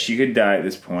believe that she could die at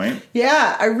this point?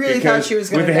 Yeah, I really thought she was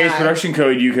going to die. With the Hays Production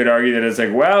Code, you could argue that it's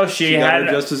like, well, she had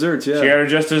her just desserts. Yeah, she had her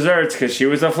just desserts because she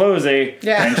was a floozy,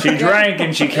 and she drank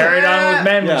and she carried on with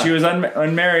men when she was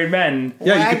unmarried men.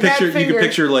 Yeah, you could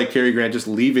picture like Cary Grant just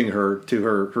leaving her to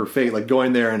her fate, like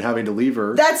going there and having to leave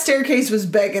her. That staircase was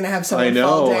begging to have someone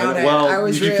fall down it. Well,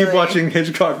 you should keep watching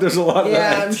Hitchcock. There's a lot of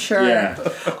that. Yeah, I'm sure. Yeah.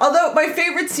 Although my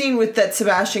favorite scene with that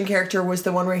Sebastian character was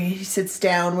the one where he sits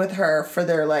down with her for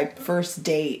their like first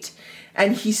date.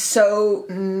 And he's so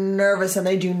nervous, and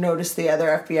they do notice the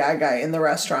other FBI guy in the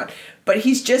restaurant. But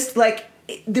he's just like,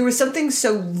 there was something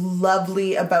so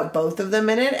lovely about both of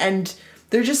them in it, and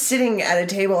they're just sitting at a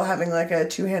table having like a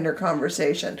two-hander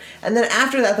conversation. And then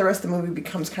after that, the rest of the movie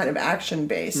becomes kind of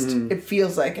action-based. Mm-hmm. It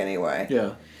feels like, anyway.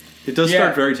 Yeah. It does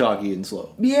start very talky and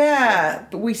slow. Yeah,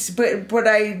 but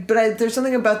there's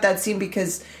something about that scene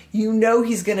because you know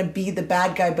he's going to be the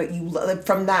bad guy, but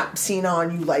from that scene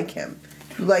on, you like him.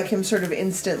 You like him sort of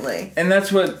instantly. And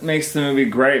that's what makes the movie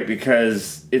great,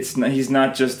 because he's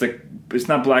not it's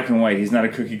not black and white. He's not a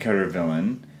cookie cutter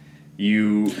villain.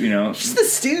 You know, he's the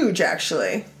stooge,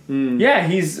 actually. Mm. Yeah,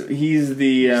 he's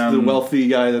the wealthy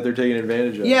guy that they're taking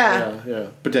advantage of. Yeah,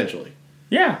 potentially.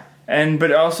 Yeah.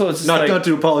 But also it's just not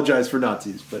to apologize for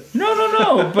Nazis, but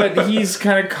no. But he's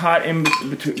kind of caught in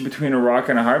between a rock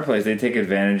and a hard place. They take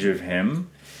advantage of him.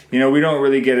 You know, we don't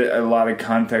really get a lot of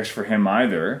context for him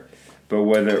either. But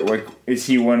is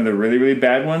he one of the really, really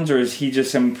bad ones, or is he just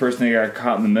some person that got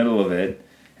caught in the middle of it?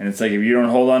 And it's like, if you don't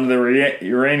hold on to the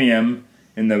uranium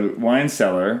in the wine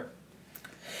cellar.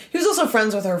 He was also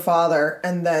friends with her father,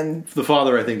 and then the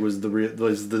father, I think, was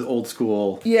the old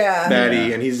school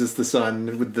baddie, and he's just the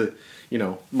son with the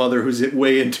mother who's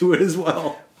way into it as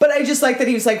well. But I just like that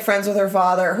he was like friends with her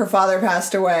father. Her father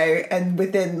passed away, and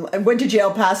went to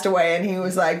jail, passed away, and he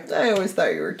was like, "I always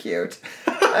thought you were cute.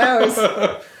 I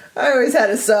always had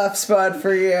a soft spot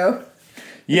for you."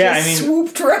 Yeah, just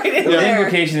swooped right in there. The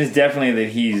implication is definitely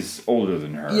that he's older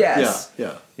than her. Yes.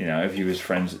 Yeah. You know, if he was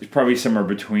friends, probably somewhere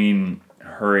between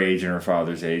her age and her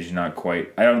father's age, not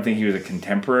quite. I don't think he was a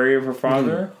contemporary of her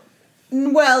father.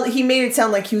 Mm-hmm. Well, he made it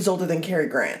sound like he was older than Cary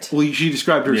Grant. Well, she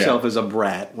described herself as a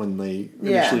brat when they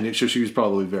initially knew, so she was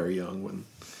probably very young when.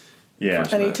 Yeah,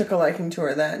 and he took a liking to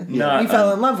her then. Yeah. He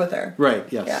fell in love with her. Right.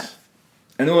 Yes. Yeah.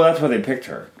 And that's why they picked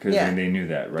her, because they knew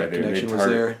that, right? That connection was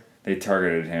there. They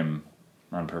targeted him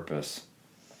on purpose.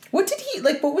 What did he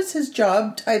like? What was his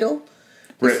job title?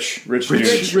 Rich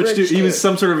dude. He was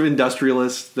some sort of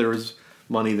industrialist. There was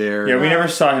money there. Yeah, we never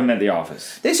saw him at the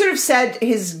office. They sort of said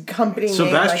his company name,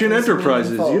 Sebastian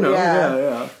Enterprises,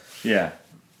 Yeah.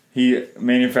 He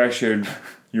manufactured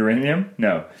uranium?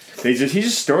 No. He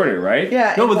just stored it, right?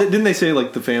 Yeah. No, but didn't they say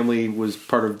like the family was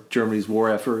part of Germany's war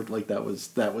effort? Like that was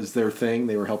their thing.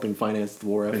 They were helping finance the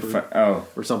war effort.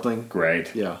 Or something.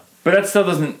 Great. Yeah. But that still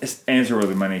doesn't answer where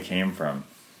the money came from.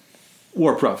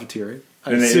 War profiteering.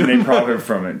 And they profit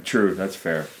from it. True, that's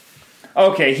fair.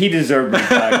 Okay, he deserved it,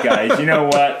 guys. You know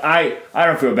what? I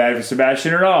don't feel bad for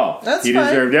Sebastian at all. He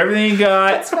deserved everything he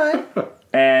got. That's fine.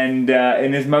 And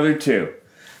his mother too.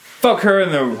 Fuck her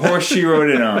and the horse she rode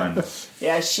in on.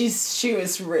 Yeah, she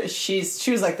was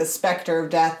like the specter of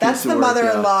death. That's the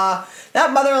mother-in-law. Yeah.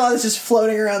 That mother-in-law is just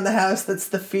floating around the house. That's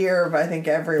the fear of, I think,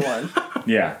 everyone.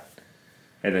 Yeah.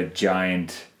 At a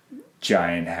giant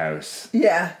house.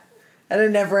 Yeah. And a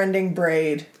never-ending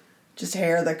braid. Just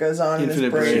hair that goes on Infinite in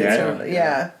his braid.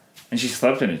 Yeah. And she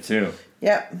slept in it, too.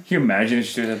 Yep. Can you imagine if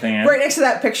she took that thing out? Right next to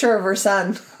that picture of her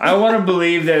son. I want to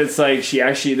believe that it's like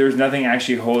there's nothing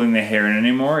actually holding the hair in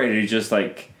anymore. It just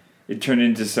like, it turned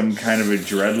into some kind of a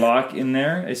dreadlock in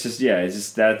there. It's just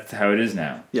that's how it is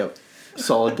now. Yep.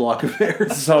 Solid block of hair.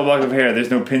 It's a solid block of hair.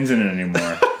 There's no pins in it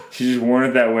anymore. She's just worn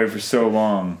it that way for so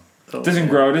long. It doesn't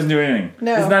grow. It doesn't do anything.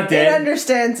 No. It's not dead. It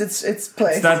understands its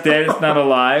place. It's not dead. It's not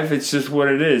alive. It's just what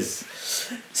it is.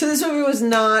 So this movie was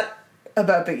not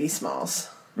about Biggie Smalls.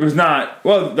 It was not.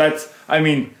 Well,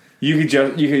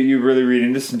 You really read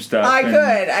into some stuff.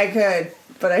 I could,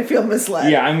 but I feel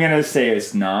misled. Yeah, I'm gonna say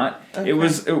it's not. Okay.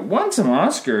 It won some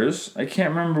Oscars. I can't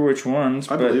remember which ones.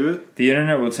 I believe it. The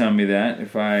internet will tell me that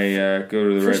if I go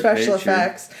to the right page. For special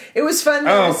effects. It was fun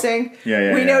noticing.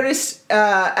 We noticed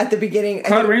at the beginning.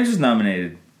 Claude Rains was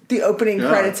nominated. The opening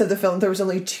credits of the film, there was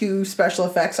only 2 special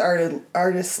effects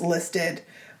artists listed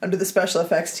under the special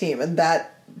effects team, and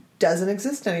that doesn't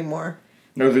exist anymore.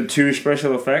 No, the 2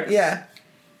 special effects? Yeah.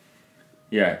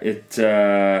 Yeah,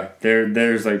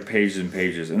 there's like pages and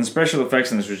pages. And the special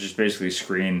effects in this was just basically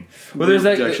screen. Well,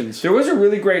 there was a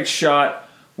really great shot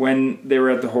when they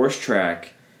were at the horse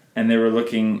track and they were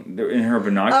looking in her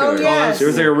binoculars. Oh, yes. There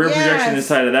was like a real projection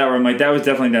inside of that where I'm like, that was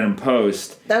definitely done in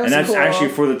post. And that's actually,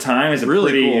 for the time, is a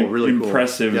really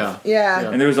impressive. Cool.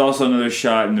 Yeah. And there was also another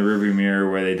shot in the rearview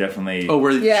mirror where they definitely... Oh,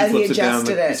 where she flips it down.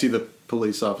 You see the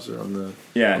police officer on the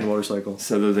motorcycle.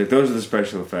 So those are the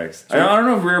special effects. I don't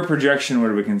know if rear projection would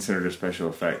have been considered a special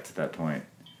effect at that point.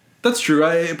 That's true.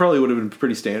 It probably would have been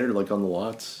pretty standard, like on the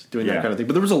lots, doing that kind of thing.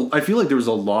 But I feel like there was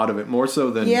a lot of it, more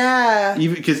so than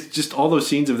even because just all those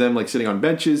scenes of them like sitting on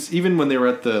benches, even when they were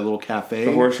at the little cafe,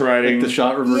 the horse riding, like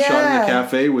the reverse shot in the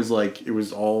cafe was like it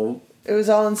was all in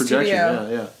projection.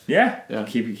 Studio. Yeah.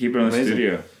 Keep it on the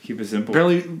studio. Keep it simple.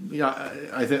 Apparently,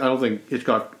 I don't think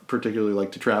Hitchcock particularly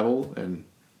liked to travel and.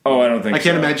 I don't think I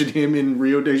can't imagine him in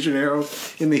Rio de Janeiro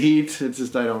in the heat. It's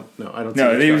just I don't know.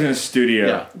 No, he was in a studio.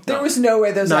 Yeah. There was no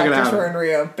way those actors were in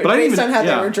Rio, but based on how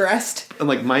they were dressed. And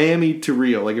like Miami to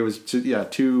Rio, like it was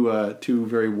two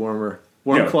very warm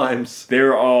climes. They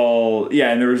were all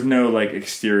and there was no like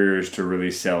exteriors to really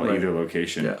sell either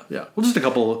location. Yeah. Well, just a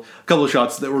couple of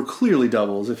shots that were clearly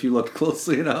doubles if you looked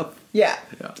closely enough. Yeah.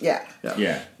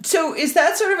 Yeah. So is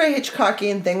that sort of a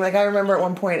Hitchcockian thing? Like I remember at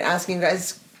one point asking you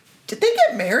guys, did they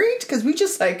get married? Because we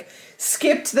just like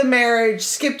skipped the marriage,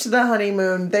 skipped the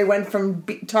honeymoon. They went from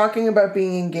talking about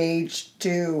being engaged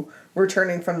to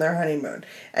returning from their honeymoon.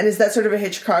 And is that sort of a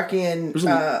Hitchcockian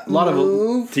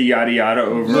move? To yada yada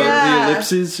over the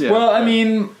ellipses? Yeah. Well, I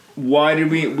mean, why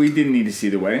did we didn't need to see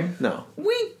the wedding? No.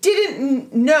 We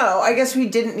didn't, no. I guess we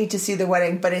didn't need to see the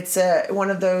wedding, but it's one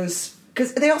of those...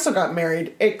 Because they also got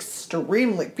married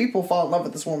extremely... People fall in love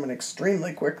with this woman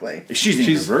extremely quickly.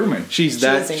 She's Bergman. She's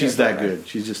that good. She's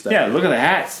just that good. Look at the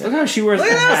hats. Look how she wears the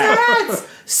hats.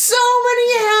 So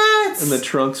many hats. And the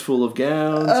trunks full of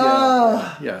gowns.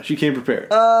 Yeah, she came prepared.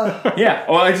 Yeah.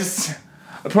 Well,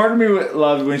 a part of me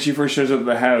loved when she first shows up at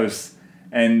the house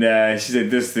and she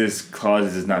said, this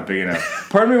closet is not big enough.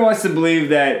 Part of me wants to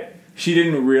believe that she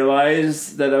didn't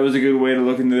realize that was a good way to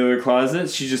look into the other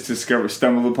closets. She just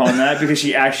stumbled upon that because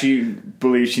she actually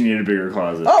believed she needed a bigger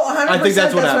closet. Oh, 100%. I think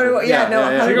that's what happened.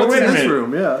 What's in this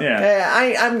room?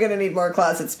 I'm going to need more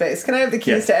closet space. Can I have the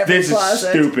keys to every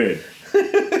closet? This is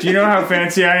stupid. Do you know how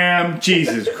fancy I am?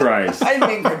 Jesus Christ. I'm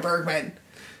Ingrid Bergman.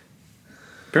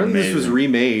 Apparently this was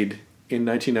remade in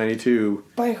 1992.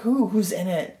 By who? Who's in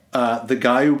it? The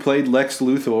guy who played Lex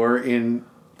Luthor in...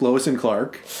 Lois and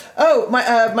Clark. Oh,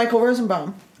 Michael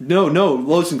Rosenbaum. No,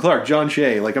 Lois and Clark. John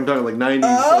Shea. Like I'm talking like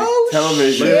 90s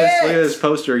television. Shit. Look at this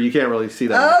poster. You can't really see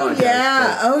that. Oh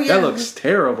yeah. That looks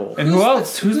terrible. And who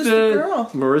else? Who's the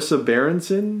girl? Marissa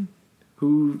Berenson.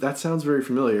 Who? That sounds very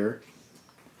familiar.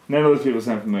 None of those people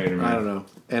sound familiar to me. I don't know.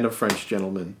 And a French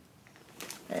gentleman.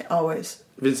 Always.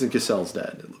 Vincent Cassel's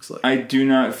dad. It looks like. I do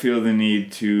not feel the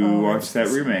need to watch that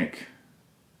remake.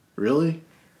 Really?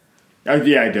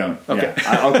 Yeah, I don't. Okay.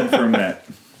 Yeah, I'll confirm that.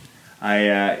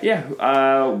 Why?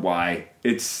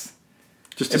 It's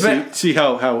just to see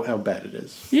how bad it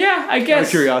is. Yeah, I guess. Out of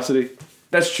curiosity.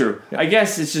 That's true. Yeah. I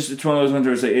guess it's one of those ones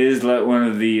where it is one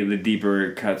of the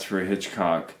deeper cuts for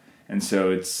Hitchcock, and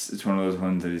so it's one of those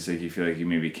ones that it's like you feel like you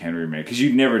maybe can remake because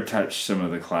you'd never touch some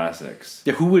of the classics.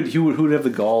 Yeah, who would have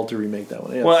the gall to remake that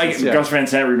one? Yeah, Gus Van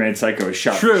Sant remade Psycho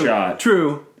shot for shot.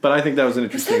 True, but I think that was an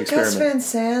interesting experiment. Gus Van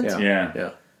Sant?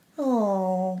 Yeah.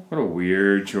 Oh, what a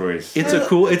weird choice! It's a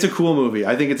cool movie.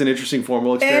 I think it's an interesting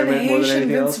formal experiment more than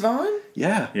anything else. Vaughn?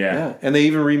 Yeah, and they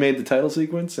even remade the title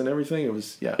sequence and everything. It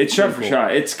was it's shot for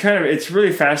shot. It's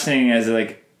really fascinating as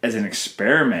an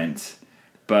experiment,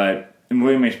 but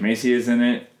William H. Macy is in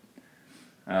it.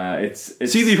 It's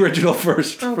see the original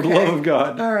first, for the love of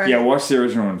God. All right. Yeah, watch the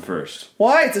original one first.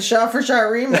 Why? It's a shot-for-shot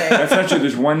remake. That's not true.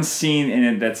 There's one scene in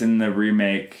it that's in the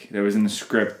remake that was in the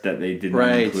script that they didn't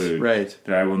include. Right.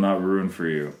 That I will not ruin for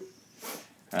you.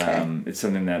 It's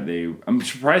something that I'm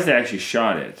surprised they actually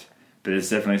shot it, but it's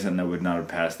definitely something that would not have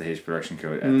passed the Hays Production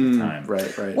Code at the time.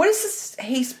 Right. What is this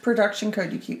Hays Production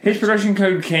Code you keep? Hays Production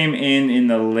Code came in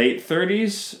the late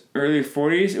 30s, early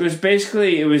 40s. It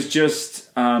was just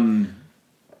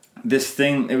this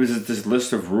thing, it was this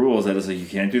list of rules that is like, you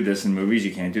can't do this in movies,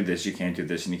 you can't do this, you can't do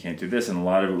this, and you can't do this. And a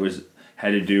lot of it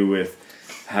had to do with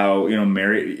how,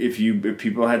 if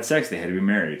people had sex, they had to be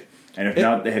married. And if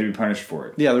not, they had to be punished for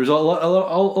it. Yeah, there's a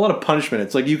lot of punishment.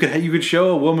 It's like you could show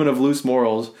a woman of loose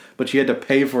morals, but she had to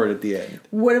pay for it at the end.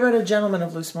 What about a gentleman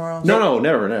of loose morals? No,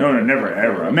 never. No, never,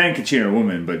 ever. A man can cheat on a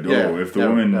woman, but if the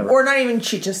woman... Never. Or not even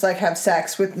cheat, just like have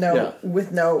sex with no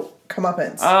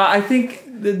comeuppance. I think...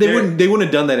 They wouldn't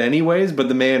have done that anyways, but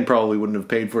the man probably wouldn't have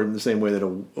paid for it in the same way that a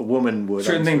woman would.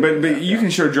 Certain thing, but you can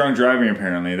show drunk driving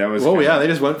apparently. That was... they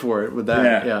just went for it with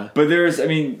that. Yeah. But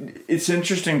it's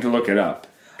interesting to look it up.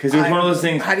 Because it was one of those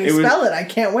things. How do you spell it? I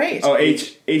can't wait. Oh,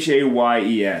 Hayes.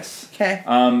 Okay.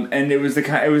 And it was the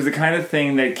kind of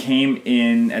thing that came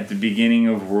in at the beginning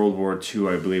of World War II,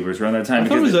 I believe. It was around that time. I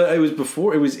thought it was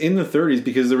before. It was in the 30s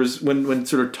because there was when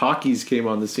sort of talkies came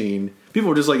on the scene. People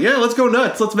were just like, "Yeah, let's go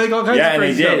nuts. Let's make all kinds of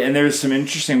crazy stuff." Yeah, and they did. And there was some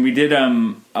interesting. We did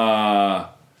an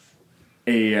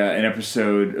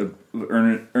episode of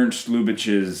Ernst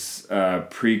Lubitsch's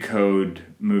pre-code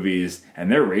movies,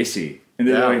 and they're racy. In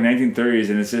the 1930s,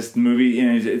 and it's just the movie.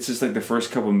 It's just like the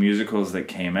first couple musicals that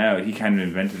came out. He kind of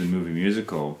invented the movie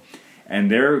musical,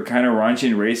 and they're kind of raunchy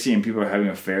and racy, and people are having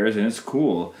affairs, and it's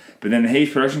cool. But then the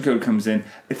Hays Production Code comes in.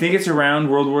 I think it's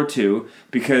around World War II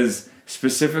because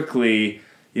specifically,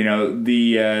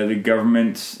 the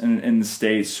government in the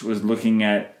States was looking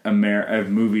at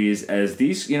movies as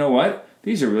these. You know what?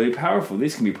 These are really powerful.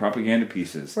 These can be propaganda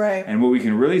pieces, right? And what we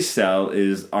can really sell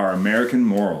is our American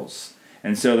morals.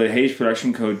 And so the Hays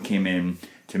Production Code came in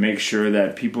to make sure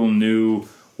that people knew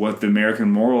what the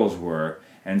American morals were,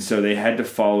 and so they had to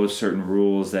follow certain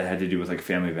rules that had to do with like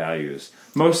family values.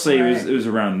 Mostly it was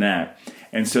around that,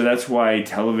 and so that's why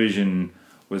television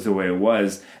was the way it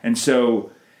was. And so,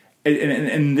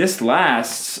 and this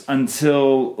lasts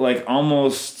until like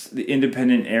almost the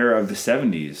independent era of the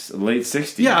 70s, late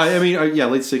 60s. Yeah, I mean,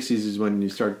 late 60s is when you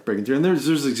start breaking through. And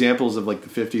there's examples of like the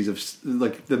 50s of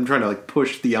like them trying to like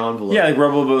push the envelope. Yeah, like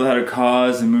Rebel Without a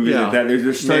Cause and movies like that.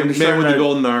 They're starting Man with the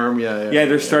Golden Arm. Yeah,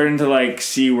 they're starting to like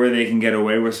see where they can get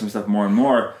away with some stuff more and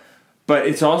more. But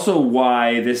it's also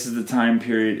why this is the time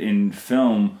period in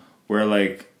film where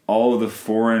like all of the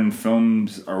foreign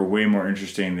films are way more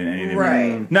interesting than any of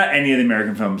the not any of the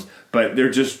American films, but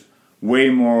they're just way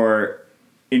more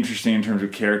interesting in terms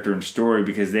of character and story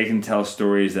because they can tell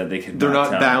stories that they can. They're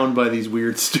not bound by these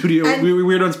weird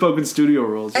weird unspoken studio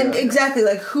rules. And exactly,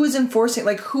 like who's enforcing?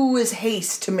 Like who is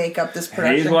Hays to make up this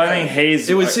production? Hayes, well, I think Hayes.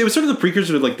 It was sort of the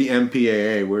precursor to like the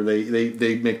MPAA, where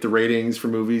they make the ratings for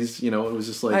movies. It was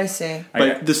just like I see.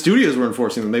 But the studios were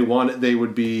enforcing them. They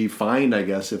would be fined, I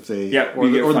guess, if they or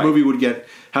the movie would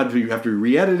have to be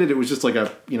re-edited. It was just like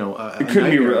it couldn't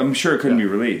be. I'm sure it couldn't be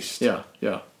released. Yeah.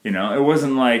 It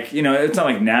wasn't like, it's not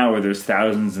like now where there's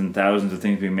thousands and thousands of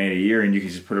things being made a year and you can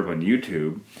just put it up on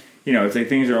YouTube. It's like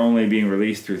things are only being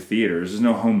released through theaters. There's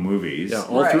no home movies. Yeah,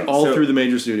 all through the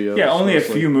major studios. Yeah, only a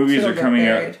few movies are coming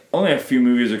out. Only a few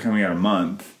movies are coming out a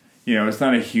month. It's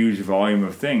not a huge volume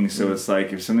of things. So it's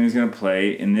like if something's going to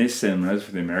play in these cinemas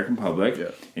for the American public,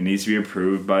 it needs to be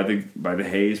approved by the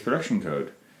Hays Production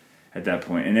Code at that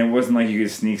point. And it wasn't like you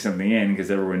could sneak something in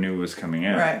because everyone knew it was coming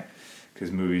out. Right.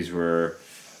 Because movies were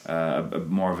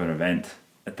more of an event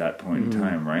at that point in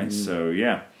time, right? Mm-hmm. So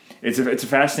yeah, it's a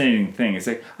fascinating thing. It's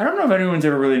like I don't know if anyone's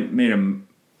ever really made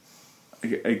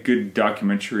a good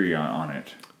documentary on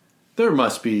it. There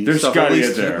must be. There's stuff got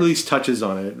at least touches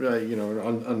on it,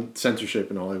 on censorship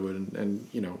in Hollywood, and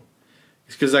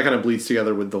because that kind of bleeds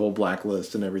together with the whole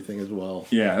blacklist and everything as well.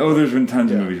 Yeah. Oh, there's been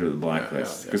tons of movies with the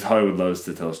blacklist because Hollywood loves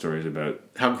to tell stories about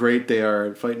how great they are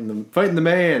at fighting the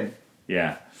man.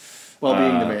 Yeah. While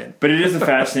being the man. But it is a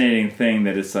fascinating thing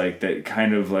that it's like that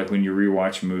kind of like when you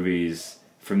rewatch movies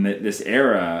from this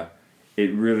era,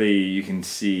 it really, you can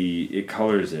see, it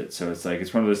colors it. So it's like,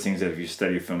 it's one of those things that if you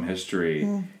study film history,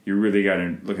 you really got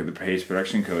to look at the Hays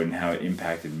Production Code and how it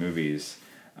impacted movies.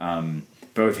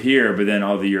 Both here, but then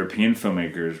all the European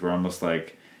filmmakers were almost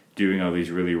like doing all these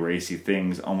really racy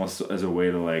things almost as a way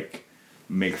to like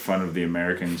make fun of the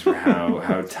Americans for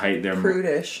how tight they're how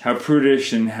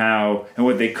prudish and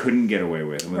what they couldn't get away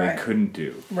with and what they couldn't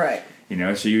do. Right.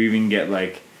 So you even get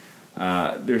like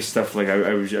there's stuff like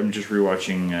I'm just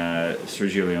rewatching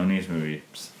Sergio Leone's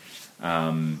movies,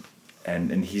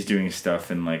 and he's doing stuff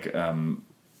in like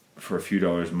for a few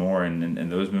dollars more in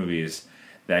those movies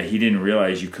that he didn't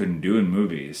realize you couldn't do in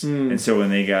movies. And so when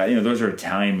they got those are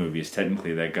Italian movies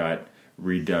technically that got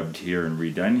redubbed here and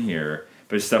redone here.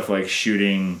 But stuff like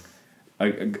shooting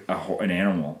an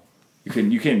animal You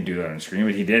couldn't do that on screen,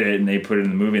 but he did it, and they put it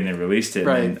in the movie, and they released it.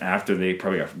 Right. And then after they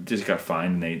probably got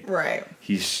fined, and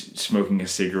he's smoking a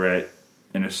cigarette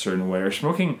in a certain way, or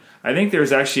smoking. I think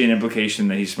there's actually an implication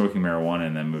that he's smoking marijuana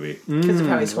in that movie because of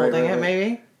how he's holding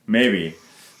it, maybe,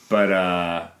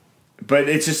 but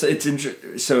it's just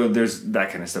so there's that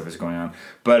kind of stuff is going on.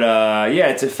 But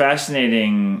it's a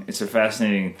fascinating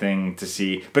thing to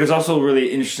see. But it's also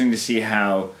really interesting to see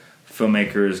how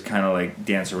filmmakers kind of like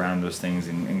dance around those things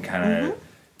and kind of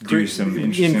do some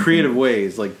interesting in creative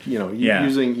ways, like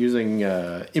using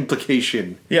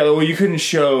implication. Yeah, well, you couldn't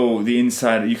show the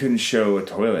inside. You couldn't show a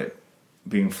toilet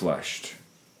being flushed.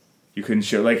 You couldn't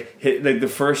show the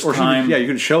first time. You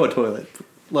couldn't show a toilet,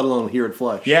 let alone hear it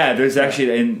flush. Yeah, there's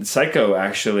actually in Psycho.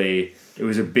 Actually, it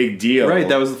was a big deal. Right,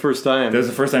 that was the first time. That was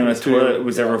the first time a toilet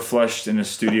was ever flushed in a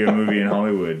studio movie in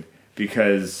Hollywood.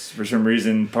 Because for some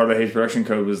reason, part of the Hays production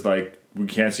code was like, we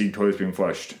can't see toilets being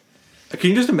flushed.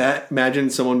 Can you just imagine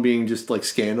someone being just like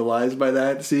scandalized by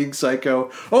that, seeing Psycho?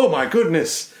 Oh my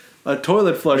goodness, a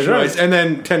toilet flush noise, and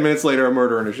then 10 minutes later, a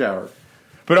murder in a shower.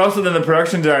 But also, then the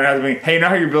production designer has to be, hey, you know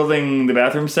how you're building the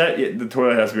bathroom set? Yeah, the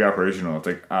toilet has to be operational. It's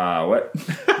like, what?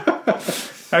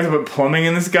 I have to put plumbing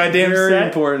in this goddamn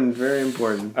set? Very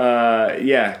important.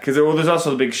 Yeah, because there's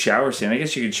also the big shower scene. I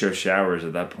guess you could show showers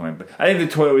at that point. But I think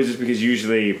the toilet was just because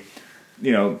usually,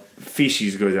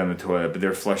 feces goes down the toilet, but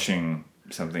they're flushing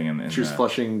something in She was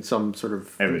flushing some sort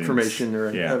of evidence. Information or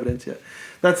evidence,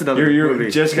 That's another movie. You're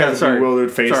just got a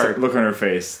bewildered face, look on her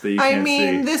face that you can't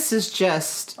see. This is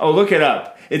just... Oh, look it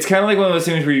up. It's kind of like one of those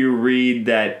things where you read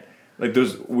that, like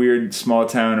those weird small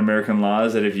town American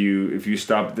laws that if you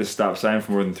stop at this stop sign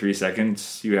for more than 3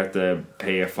 seconds, you have to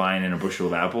pay a fine and a bushel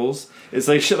of apples. It's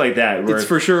like shit like that. It's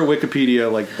for sure a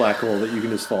Wikipedia like black hole that you can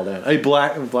just fall down. A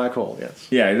black hole, yes.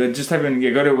 Yeah, just type in.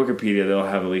 Go to Wikipedia. They'll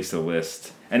have at least a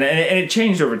list. And it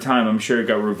changed over time. I'm sure it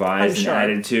got revised and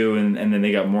added to, and then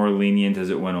they got more lenient as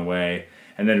it went away.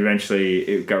 And then eventually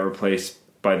it got replaced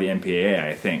by the MPAA,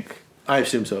 I think. I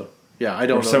assume so. Yeah, I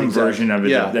don't know. Some version of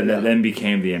it that then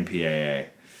became the MPAA,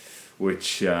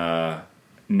 which now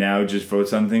just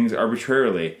votes on things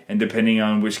arbitrarily. And depending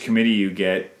on which committee you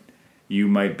get, you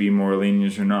might be more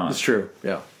lenient or not. It's true.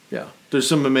 Yeah. There's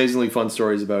some amazingly fun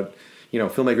stories about,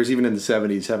 filmmakers even in the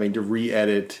 70s having to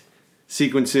re-edit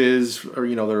sequences or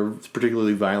they're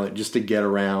particularly violent just to get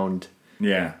around.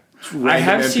 Yeah, I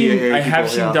have seen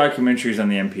documentaries on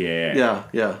the MPAA.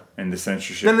 Yeah, and the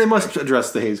censorship. Then they must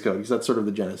address the Hays Code because that's sort of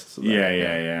the genesis of that.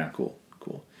 Yeah. Cool.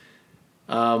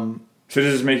 So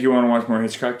does this make you want to watch more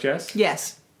Hitchcock, Jess?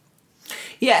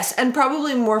 Yes, and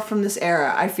probably more from this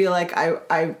era. I feel like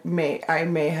I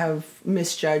may have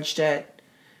misjudged it.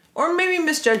 Or maybe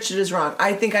misjudged it as wrong.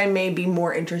 I think I may be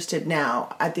more interested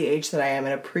now at the age that I am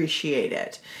and appreciate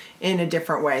it in a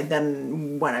different way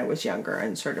than when I was younger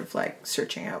and sort of like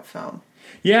searching out film.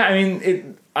 Yeah, I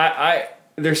mean,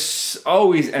 there's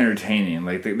always entertaining.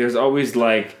 Like there's always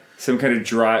like some kind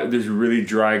of there's really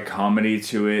dry comedy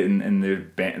to it, and the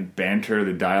banter,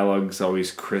 the dialogue's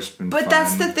always crisp and fun. But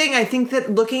that's the thing. I think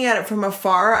that looking at it from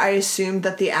afar, I assumed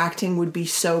that the acting would be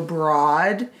so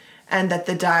broad and that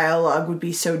the dialogue would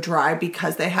be so dry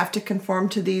because they have to conform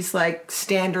to these like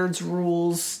standards,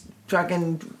 rules,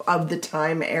 fucking of the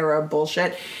time era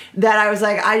bullshit, that I was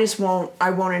like, I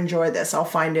won't enjoy this. I'll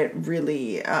find it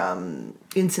really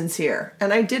insincere.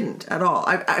 And I didn't at all.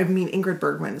 I mean, Ingrid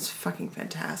Bergman is fucking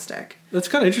fantastic. That's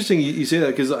kind of interesting you say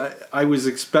that because I was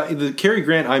expecting, the Cary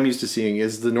Grant I'm used to seeing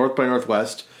is the North by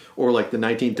Northwest or like the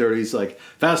 1930s, like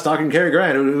fast talking Cary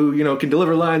Grant who can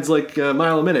deliver lines like a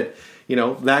mile a minute.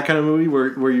 That kind of movie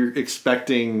where you're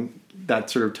expecting that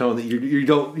sort of tone that you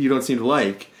don't seem to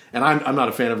like, and I'm not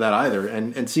a fan of that either.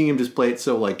 And seeing him just play it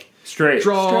so like straight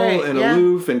and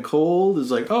aloof and cold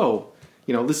is like,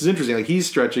 this is interesting. Like he's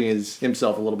stretching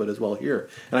himself a little bit as well here,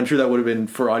 and I'm sure that would have been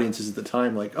for audiences at the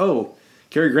time like, oh,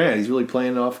 Cary Grant, he's really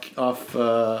playing off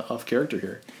character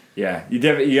here. Yeah, you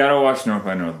gotta watch North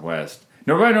by Northwest.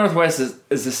 North by Northwest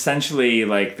is essentially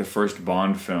like the first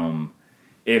Bond film.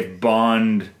 If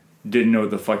Bond didn't know what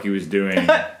the fuck he was doing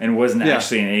and wasn't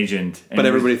actually an agent. But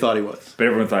everybody thought he was. But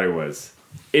everyone thought he was.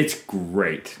 It's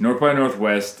great. North by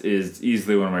Northwest is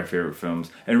easily one of my favorite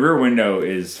films. And Rear Window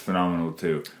is phenomenal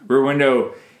too. Rear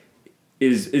Window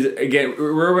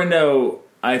Rear Window,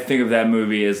 I think of that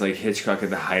movie as like Hitchcock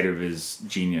at the height of his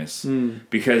genius.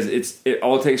 Because it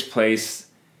all takes place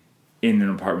in an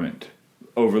apartment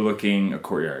overlooking a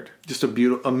courtyard. Just a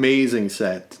beautiful, amazing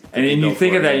set. And you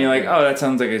think of that and you're like, oh, that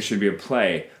sounds like it should be a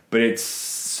play. But it's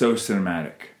so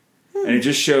cinematic. And it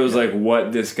just shows like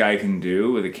what this guy can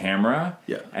do with a camera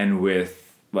and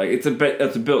with like it's a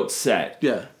built set.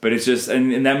 Yeah. But it's just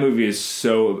and that movie is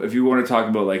so. If you want to talk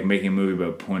about like making a movie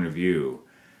about point of view,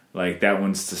 like that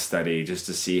one's to study just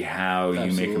to see how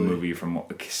you make a movie from a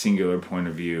singular point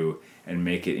of view and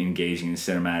make it engaging and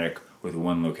cinematic with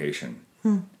one location.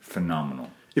 Phenomenal.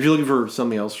 If you're looking for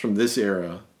something else from this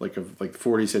era, like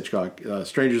 40s Hitchcock,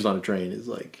 Strangers on a Train is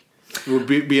like. It would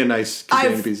be a nice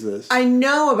companion piece of this. I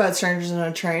know about Strangers on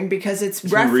a Train because it's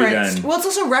referenced. redone. Well, it's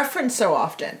also referenced so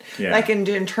often. Yeah. Like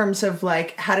in terms of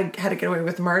like how to get away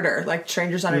with murder. Like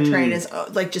Strangers on a Train is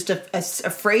like just a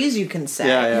phrase you can say.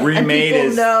 Yeah, yeah. Remade and people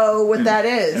is- know what that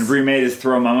is. And remade is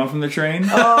Throw Mama from the Train.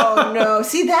 Oh no!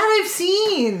 See that I've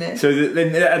seen. So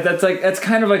that's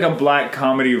kind of like a black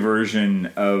comedy version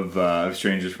of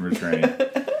Strangers from a Train.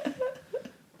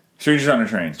 Strangers on a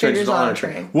Train. Strangers on a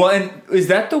Train. Well, and is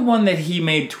that the one that he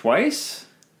made twice?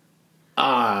 No,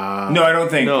 I don't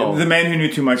think. No. The Man Who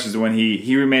Knew Too Much is the one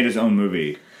he remade his own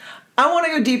movie. I want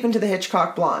to go deep into the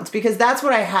Hitchcock blondes because that's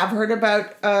what I have heard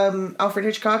about Alfred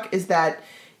Hitchcock is that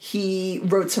he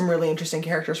wrote some really interesting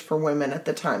characters for women at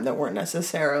the time that weren't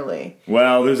necessarily.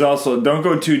 Well, there's also don't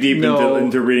go too deep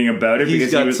into reading about it He's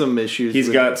because got some issues. He's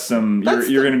got some.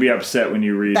 You're going to be upset when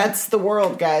you read. That's the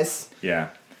world, guys. Yeah.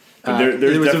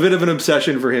 There was a bit of an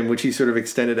obsession for him, which he sort of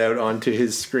extended out onto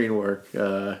his screen work.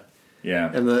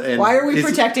 Yeah. And why are we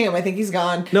protecting him? I think he's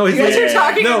gone. No, you guys are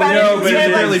talking about it. but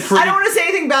apparently I don't want to say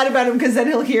anything bad about him because then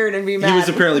he'll hear it and be mad. He was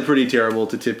apparently pretty terrible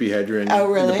to Tippi Hedren Oh,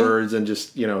 really? and the Birds, and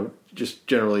just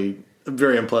generally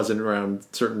very unpleasant around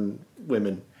certain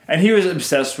women. And he was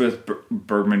obsessed with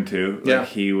Bergman too. Like Yeah.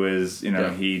 he was,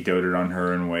 he doted on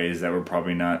her in ways that were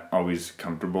probably not always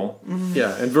comfortable. Mm-hmm.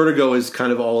 Yeah, and Vertigo is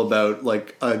kind of all about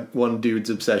like one dude's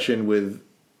obsession with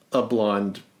a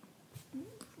blonde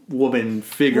woman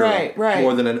figure, Right.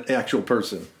 more than an actual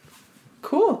person.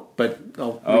 Cool. But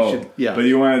But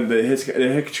you wanted the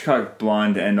Hitchcock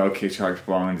blonde and all Hitchcock's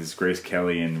blonde is Grace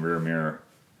Kelly in Rear Mirror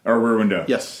or Rear Window.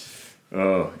 Yes.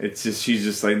 Oh, it's just she's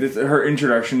just like this. Her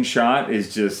introduction shot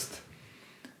is just.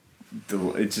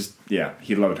 It's just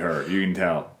he loved her. You can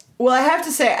tell. Well, I have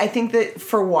to say, I think that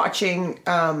for watching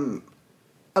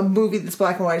a movie that's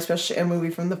black and white, especially a movie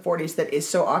from the 40s that is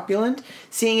so opulent,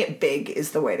 seeing it big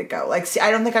is the way to go. Like,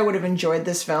 I don't think I would have enjoyed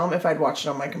this film if I'd watched it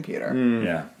on my computer.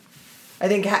 Yeah. I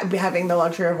think having the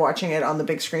luxury of watching it on the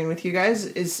big screen with you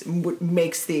guys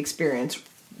makes the experience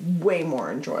way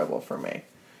more enjoyable for me.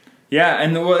 Yeah,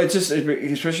 and it's just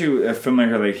especially a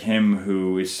filmmaker like him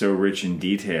who is so rich in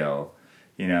detail.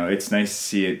 It's nice to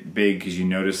see it big because you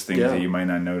notice things that you might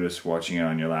not notice watching it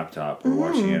on your laptop or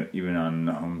watching it even on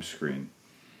the home screen.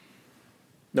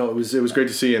 No, it was great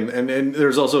to see, and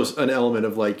there's also an element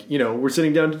of like we're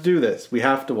sitting down to do this. We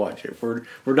have to watch it. We're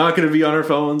not going to be on our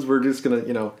phones. We're just going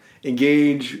to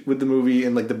engage with the movie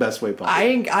in like the best way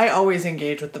possible. I always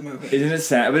engage with the movie. Isn't it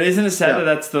sad? But isn't it sad that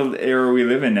that's the era we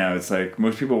live in now? It's like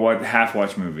most people half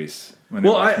watch movies.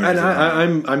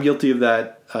 I'm guilty of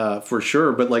that for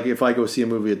sure. But like if I go see a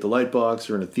movie at the Lightbox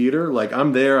or in a theater, like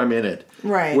I'm there, I'm in it.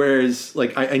 Right. Whereas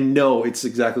like I know it's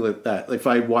exactly like that. Like, if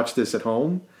I watched this at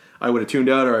home, I would have tuned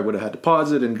out or I would have had to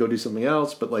pause it and go do something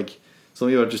else. But like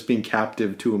something about just being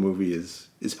captive to a movie is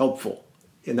helpful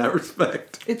in that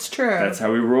respect. It's true. That's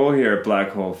how we roll here at Black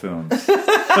Hole Films.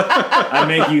 I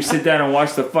make you sit down and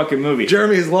watch the fucking movie.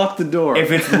 Jeremy has locked the door.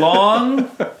 If it's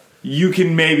long, you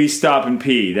can maybe stop and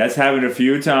pee. That's happened a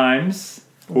few times.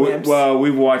 Well,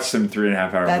 we've watched some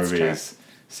 3.5 hour That's movies. true.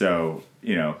 So,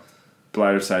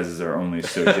 bladder sizes are only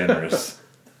so generous.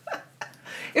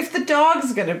 If the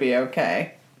dog's going to be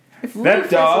okay. If That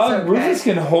Rufus dog, is okay. Rufus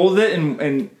can hold it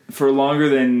and for longer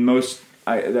than most.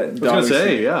 That I was dog gonna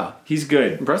say, yeah, he's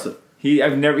good. impressive.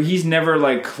 He's never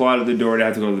like clawed at the door to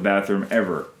have to go to the bathroom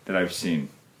ever that I've seen.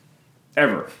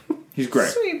 Ever. He's great.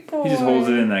 Sweet boy. He just holds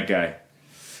it in, that guy.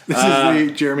 This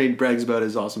is Jeremy brags about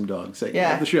his awesome dog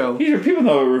segment of the show. People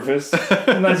know Rufus.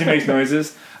 Sometimes he makes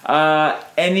noises.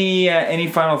 Any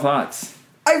final thoughts?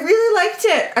 I really liked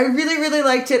it. I really, really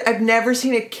liked it. I've never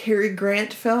seen a Cary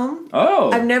Grant film.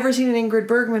 Oh. I've never seen an Ingrid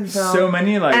Bergman film. So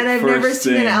many and I've never first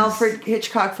seen an things. Alfred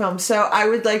Hitchcock film. So I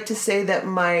would like to say that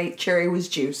my cherry was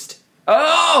juiced.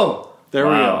 Oh! There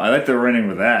we go. I like the running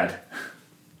with that.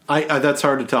 I that's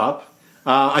hard to top.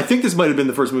 I think this might have been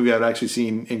the first movie I've actually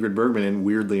seen Ingrid Bergman in,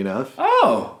 weirdly enough.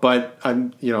 Oh! But I'm,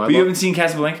 But you haven't seen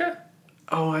Casablanca?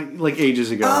 like ages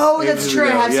ago. Oh, that's Ages true. I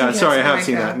ago. have seen Yeah, sorry, I have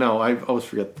seen Casablanca. that. No, I always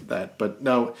forget that. But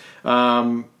no,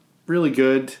 really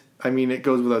good. I mean, it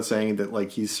goes without saying that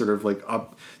like he's sort of like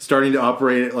starting to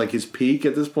operate at like his peak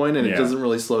at this point, and it doesn't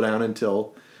really slow down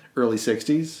until early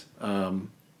 60s.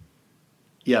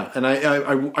 Yeah, and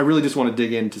I really just want to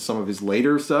dig into some of his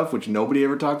later stuff, which nobody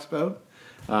ever talks about.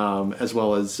 as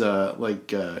well as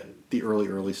the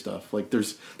early stuff. Like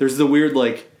there's the weird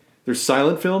there's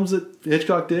silent films that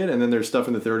Hitchcock did, and then there's stuff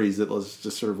in the 30s that was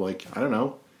just sort of like, I don't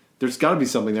know. There's got to be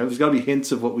something there. There's got to be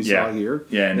hints of what we saw here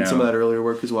in some of that earlier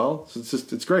work as well. So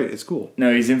it's great. It's cool.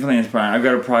 No, he's infinitely inspiring. I've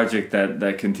got a project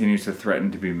that continues to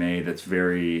threaten to be made. That's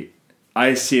very.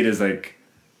 I see it as like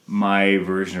my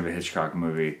version of a Hitchcock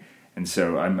movie, and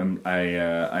so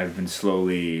I've been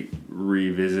slowly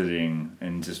revisiting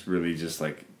and just really just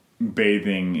like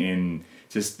bathing in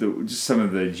just some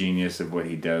of the genius of what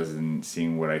he does and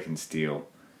seeing what I can steal.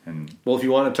 And well, if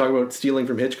you want to talk about stealing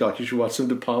from Hitchcock, you should watch some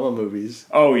De Palma movies.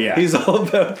 Oh yeah, he's all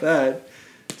about that.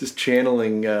 Just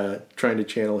channeling, trying to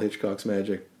channel Hitchcock's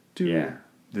magic to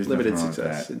limited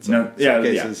success in some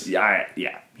cases.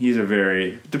 Yeah. He's a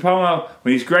very De Palma.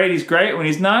 When he's great, he's great. When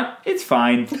he's not, it's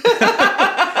fine.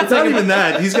 It's not even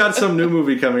that. He's got some new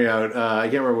movie coming out. I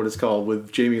can't remember what it's called,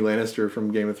 with Jaime Lannister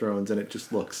from Game of Thrones, and it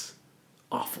just looks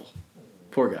awful.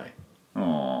 Poor guy.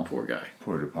 Aw, poor guy.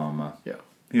 Poor De Palma. Yeah.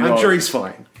 I'm sure he's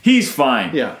fine. He's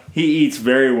fine. Yeah. He eats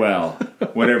very well.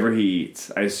 Whatever he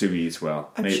eats. I assume he eats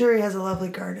well. I'm sure he has a lovely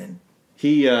garden.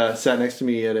 He sat next to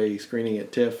me at a screening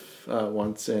at TIFF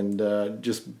once and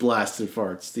just blasted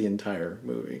farts the entire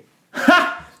movie.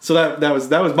 So that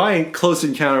was my close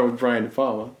encounter with Brian De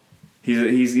Palma.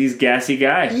 He's gassy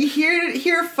guy. You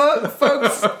hear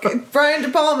folks, Brian De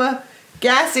Palma,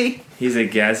 gassy. He's a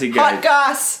gassy guy. Hot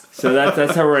goss. So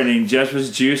that's how we're ending. Jess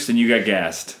was juiced and you got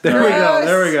gassed. There we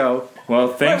go. Well,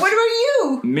 thanks. What about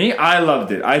you? Me, I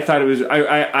loved it. I thought it was.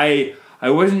 I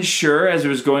wasn't sure as it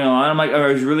was going on. I'm like, I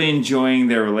was really enjoying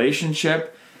their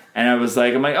relationship, and I'm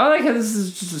like, oh, this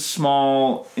is just a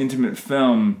small, intimate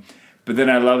film. But then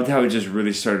I loved how it just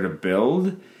really started to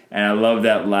build, and I love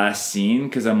that last scene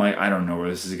because I'm like, I don't know where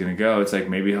this is gonna go. It's like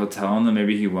maybe he'll tell him,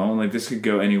 maybe he won't. Like this could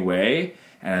go any way,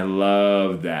 and I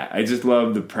love that. I just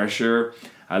love the pressure.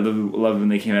 I love when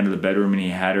they came out of the bedroom and he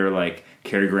had her like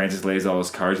Cary Grant just lays all his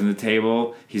cards on the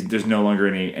table. There's no longer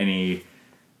any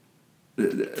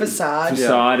facade. It's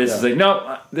just like,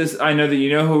 nope, I know that you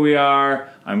know who we are.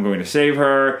 I'm going to save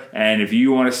her, and if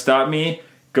you want to stop me,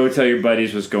 go tell your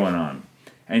buddies what's going on.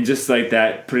 And just like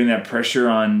that, putting that pressure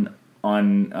on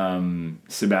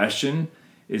Sebastian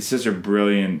is such a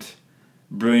brilliant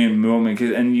moment.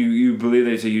 And you believe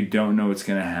that, so you don't know what's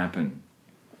going to happen.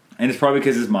 And it's probably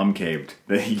because his mom caved,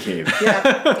 that he caved.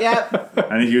 Yep.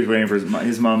 I think he was waiting for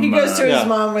his mom. He goes to his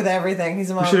mom with everything. He's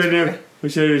a mom. What should I do?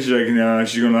 She's like, no,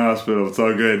 she's going to the hospital. It's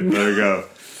all good. Let her go.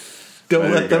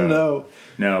 Don't let them know.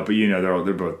 No, but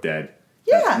they're both dead.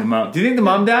 Yeah. The mom. Do you think the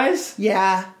mom dies?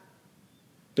 Yeah.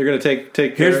 They're going to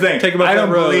take Here's the thing. Take him up I don't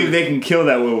that road. believe they can kill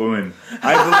that woman.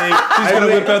 I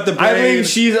believe whip out the brain. I believe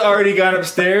she's already gone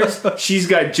upstairs. She's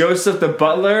got Joseph the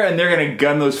butler, and they're going to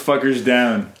gun those fuckers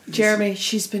down. Jeremy,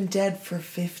 she's been dead for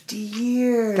 50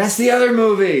 years. That's the other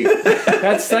movie.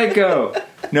 That's Psycho.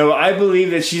 No, I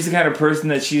believe that she's the kind of person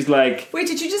that she's like... Wait,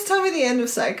 did you just tell me the end of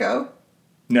Psycho?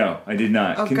 No, I did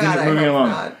not. Oh, Continue God, moving I hope along.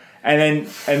 not. And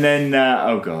then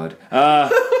oh God.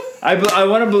 I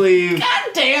want to believe... God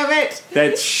damn it!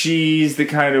 That she's the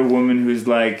kind of woman who's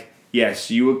like,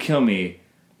 yes, you will kill me,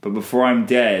 but before I'm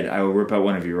dead, I will rip out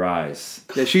one of your eyes.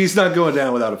 Yeah, she's not going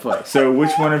down without a fight. So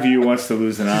which one of you wants to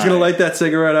lose an eye? She's going to light that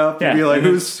cigarette up and be like,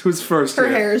 who's first? Her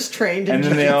hair is trained in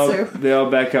jiu-jitsu. And then they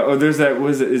all back up. Oh, there's that,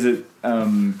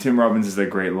 Tim Robbins is that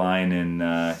great line in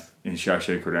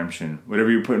Shawshank Redemption.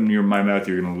 Whatever you put in my mouth,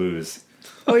 you're going to lose.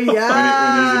 Oh, yeah.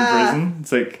 when he's in prison,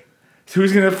 it's like,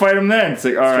 who's going to fight him then? It's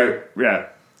like, all right, yeah.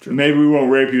 True. Maybe we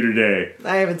won't rape you today.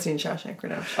 I haven't seen Shawshank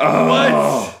Redemption. Oh,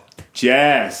 what?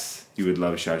 Jess. You would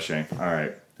love Shawshank. All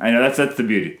right. I know, that's the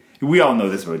beauty. We all know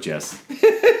this about Jess.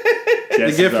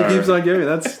 The gift that keeps on giving.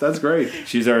 That's great.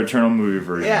 She's our eternal movie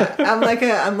version. Yeah, I'm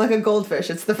like a goldfish.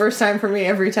 It's the first time for me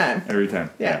every time. Every time.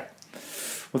 Yeah.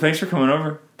 Well, thanks for coming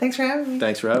over. Thanks for having me.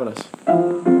 Thanks for having us.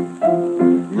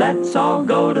 Let's all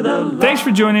go to the... Thanks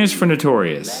for joining us for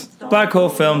Notorious. Black Hole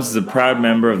Films is a proud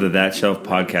member of the That Shelf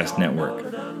Podcast Network.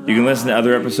 You can listen to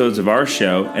other episodes of our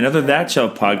show and other That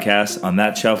Shelf podcasts on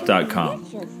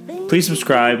thatshelf.com. Please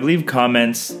subscribe, leave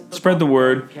comments, spread the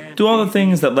word, do all the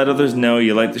things that let others know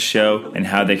you like the show and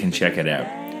how they can check it out.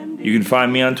 You can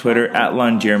find me on Twitter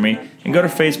 @LonJeremy and go to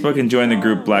Facebook and join the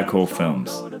group Black Hole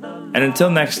Films. And until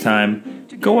next time,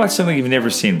 go watch something you've never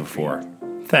seen before.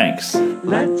 Thanks.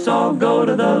 Let's all go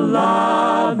to the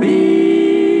lobby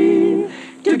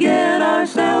to get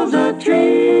ourselves a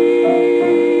treat.